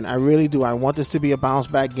to win. I really do. I want this to be a bounce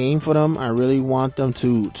back game for them. I really want them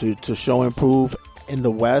to show improve in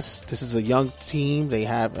the West. This is a young team. They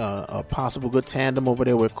have a possible good tandem over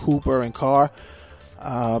there with Cooper and Carr.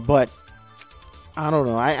 But I don't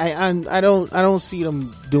know. I don't see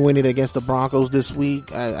them doing it against the Broncos this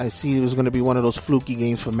week. I see it was going to be one of those fluky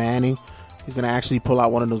games for Manning. He's going to actually pull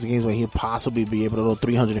out one of those games where he'll possibly be able to go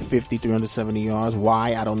 350, 370 yards.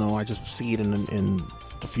 Why? I don't know. I just see it in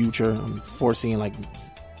the future. I'm foreseeing like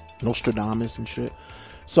Nostradamus and shit.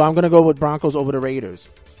 So I'm going to go with Broncos over the Raiders.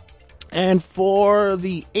 And for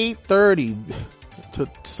the 8:30 to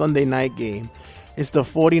Sunday night game, it's the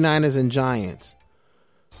 49ers and Giants.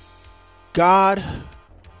 God,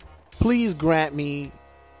 please grant me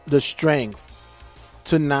the strength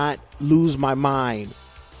to not lose my mind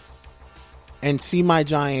and see my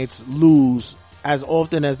Giants lose as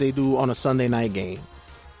often as they do on a Sunday night game.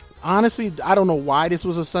 Honestly, I don't know why this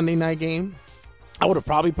was a Sunday night game. I would have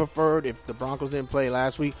probably preferred, if the Broncos didn't play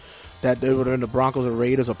last week, that they would have been the Broncos or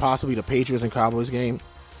Raiders or possibly the Patriots and Cowboys game.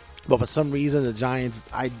 But for some reason, the Giants,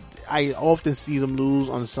 I often see them lose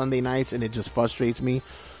on Sunday nights, and it just frustrates me.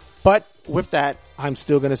 But with that, I'm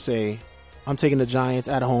still going to say I'm taking the Giants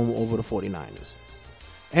at home over the 49ers.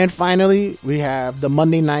 And finally, we have the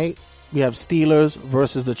Monday night. We have Steelers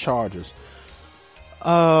versus the Chargers.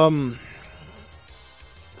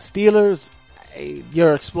 Steelers,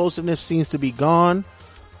 your explosiveness seems to be gone.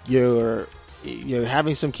 You're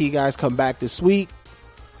having some key guys come back this week.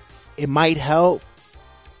 It might help.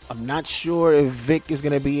 I'm not sure if Vic is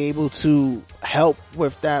going to be able to help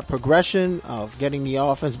with that progression of getting the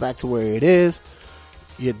offense back to where it is.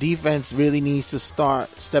 Your defense really needs to start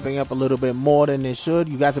stepping up a little bit more than they should.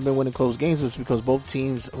 You guys have been winning close games, which is because both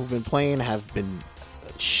teams who've been playing have been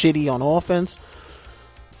shitty on offense.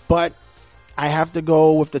 But I have to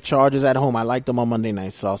go with the Chargers at home. I like them on Monday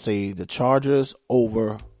night, so I'll say the Chargers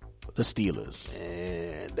over the Steelers.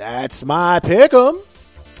 And that's my pick 'em.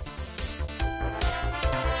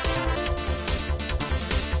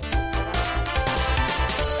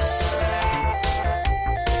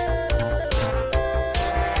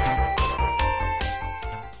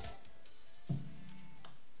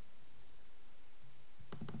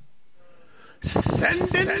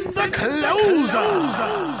 Send in the closer.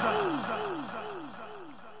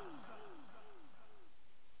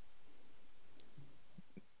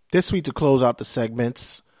 This week, to close out the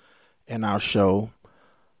segments in our show,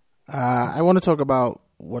 I want to talk about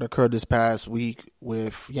what occurred this past week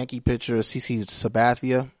with Yankee pitcher CC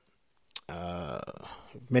Sabathia.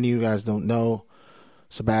 Many of you guys don't know,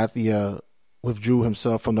 Sabathia withdrew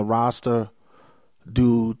himself from the roster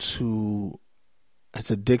due to his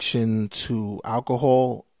addiction to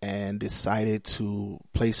alcohol and decided to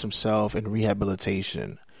place himself in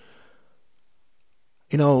rehabilitation.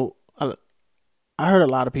 You know, I heard a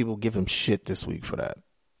lot of people give him shit this week for that.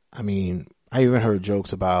 I mean, I even heard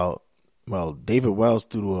jokes about, well, David Wells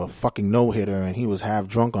threw a fucking no-hitter and he was half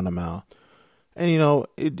drunk on the mound. And, you know,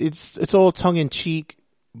 it's all tongue-in-cheek,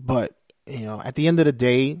 but, you know, at the end of the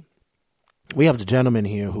day, we have the gentleman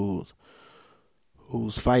here who's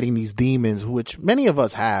fighting these demons, which many of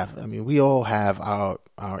us have. I mean, we all have our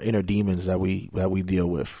inner demons that we deal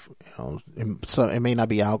with. You know, so it may not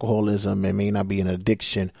be alcoholism, it may not be an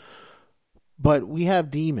addiction, but we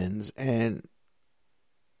have demons, and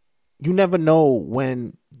you never know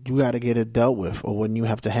when you got to get it dealt with or when you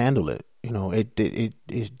have to handle it. You know, it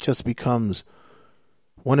just becomes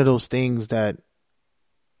one of those things that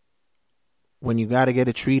when you got to get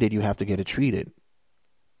it treated, you have to get it treated.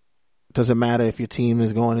 Doesn't matter if your team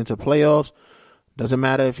is going into playoffs. Doesn't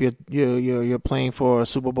matter if you're playing for a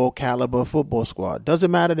Super Bowl caliber football squad.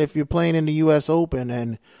 Doesn't matter if you're playing in the U.S. Open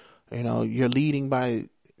and, you know, you're leading by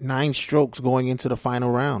 9 strokes going into the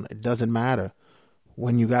final round. It doesn't matter.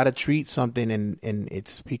 When you got to treat something and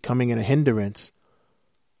it's becoming a hindrance,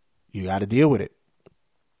 you got to deal with it.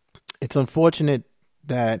 It's unfortunate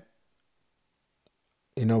that,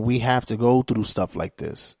 you know, we have to go through stuff like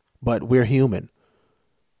this, but we're human.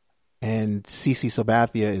 And CC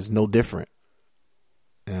Sabathia is no different.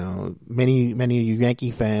 You know, many of you Yankee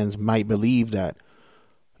fans might believe that,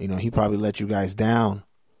 you know, he probably let you guys down,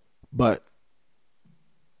 but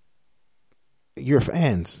you're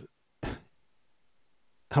fans.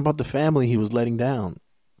 How about the family he was letting down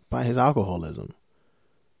by his alcoholism?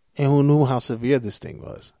 And who knew how severe this thing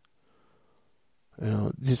was? You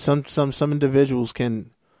know, just some individuals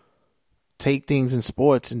can take things in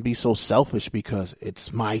sports and be so selfish because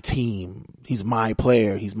it's my team. He's my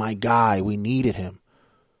player. He's my guy. We needed him.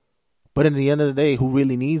 But at the end of the day, who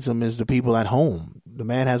really needs him is the people at home. The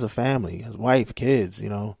man has a family, his wife, kids, you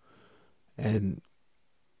know, and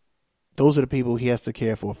those are the people he has to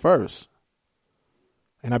care for first.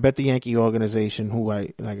 And I bet the Yankee organization, who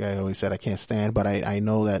like I always said, I can't stand, but I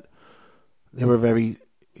know that they were very,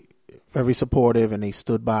 very supportive and they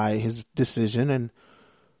stood by his decision, and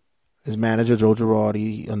his manager, Joe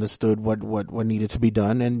Girardi, understood what needed to be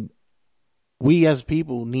done. And we as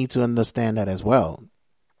people need to understand that as well.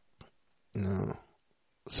 You know,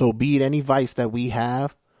 so be it any vice that we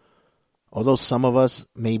have, although some of us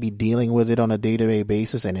may be dealing with it on a day-to-day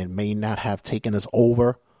basis and it may not have taken us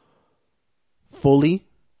over fully,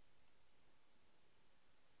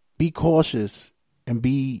 be cautious and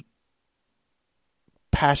be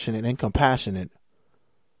passionate and compassionate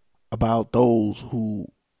about those who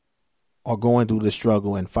are going through the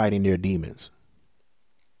struggle and fighting their demons.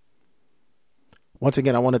 Once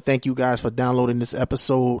again, I want to thank you guys for downloading this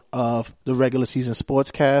episode of the Regular Season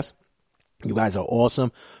Sportscast. You guys are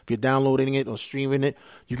awesome. If you're downloading it or streaming it,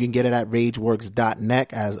 you can get it at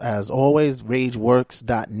rageworks.net as always,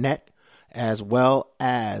 rageworks.net, as well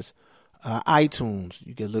as iTunes.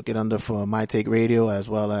 You can look it under for My Take Radio as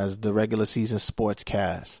well as the Regular Season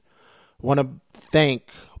Sportscast. I want to thank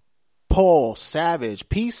Paul Savage,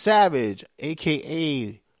 P Savage,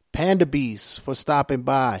 aka Panda Beast, for stopping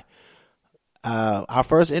by. Our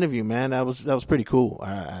first interview, man, that was pretty cool.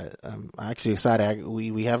 I'm actually excited.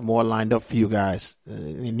 We have more lined up for you guys.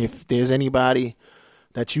 And if there's anybody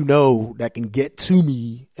that you know that can get to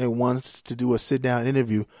me and wants to do a sit down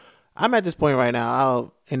interview, I'm at this point right now.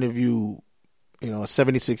 I'll interview, you know, a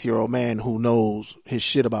 76-year-old man who knows his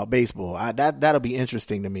shit about baseball. That'll be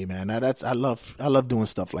interesting to me, man. I love doing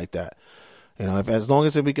stuff like that. You know, as long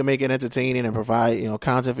as we can make it entertaining and provide, you know,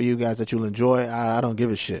 content for you guys that you'll enjoy, I don't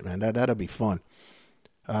give a shit, man. That'll be fun.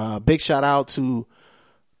 Big shout out to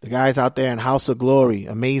the guys out there in House of Glory,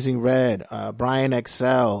 Amazing Red, Brian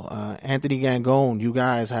XL, Anthony Gangone. You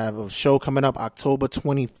guys have a show coming up October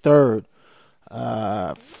 23rd,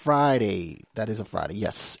 Friday. That is a Friday.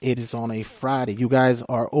 Yes, it is on a Friday. You guys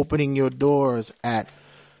are opening your doors at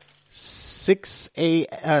 6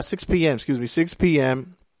 p.m.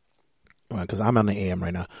 Because I'm on the AM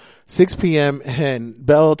right now. 6 p.m. and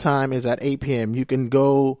bell time is at 8 p.m. You can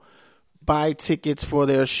go buy tickets for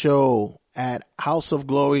their show at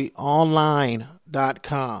houseofgloryonline.com.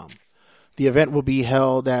 sportscast-Episode.com. The event will be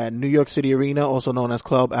held at New York City Arena, also known as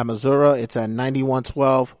Club Amazura. It's at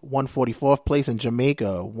 9112 144th Place in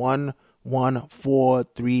Jamaica,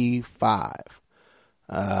 11435.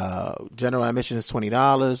 General admission is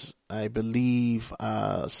 $20. I believe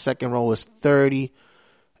second row is $30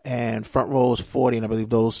 and front row is $40. And I believe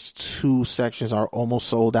those two sections are almost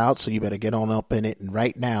sold out, so you better get on up in it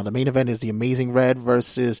right now. The main event is the Amazing Red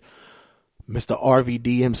versus Mr.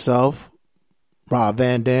 RVD himself, Rob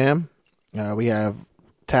Van Dam. We have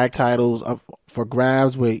tag titles up for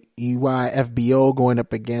grabs with EYFBO going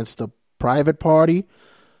up against the Private Party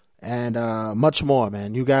and much more,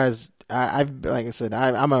 man. You guys, I've like I said,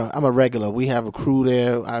 I'm a regular. We have a crew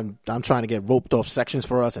there. I'm trying to get roped off sections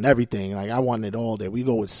for us and everything. Like I want it all there. We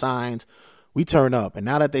go with signs. We turn up, and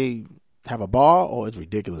now that they have a bar, oh, it's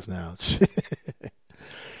ridiculous now.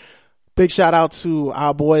 Big shout out to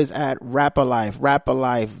our boys at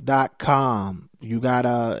rapperlife.com. You got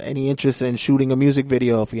any interest in shooting a music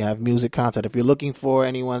video? If you have music content, if you're looking for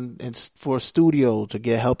anyone for a studio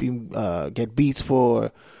to help you get beats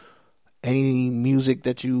for any music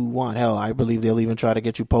that you want, hell, I believe they'll even try to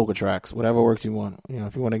get you polka tracks, whatever works you want. You know,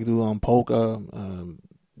 if you want to do polka,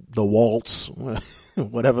 the waltz,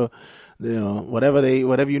 whatever. You know, whatever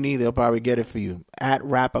you need, they'll probably get it for you at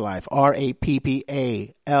Rapperlife,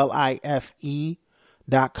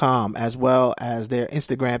 RAPPALIFE.com, as well as their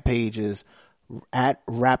Instagram pages at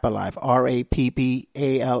Rapperlife,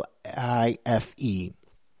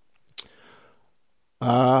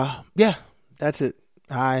 RAPPALIFE. Yeah, that's it.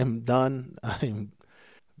 I am done. I'm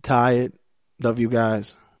tired. Love you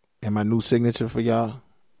guys. And my new signature for y'all,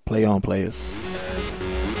 play on, players.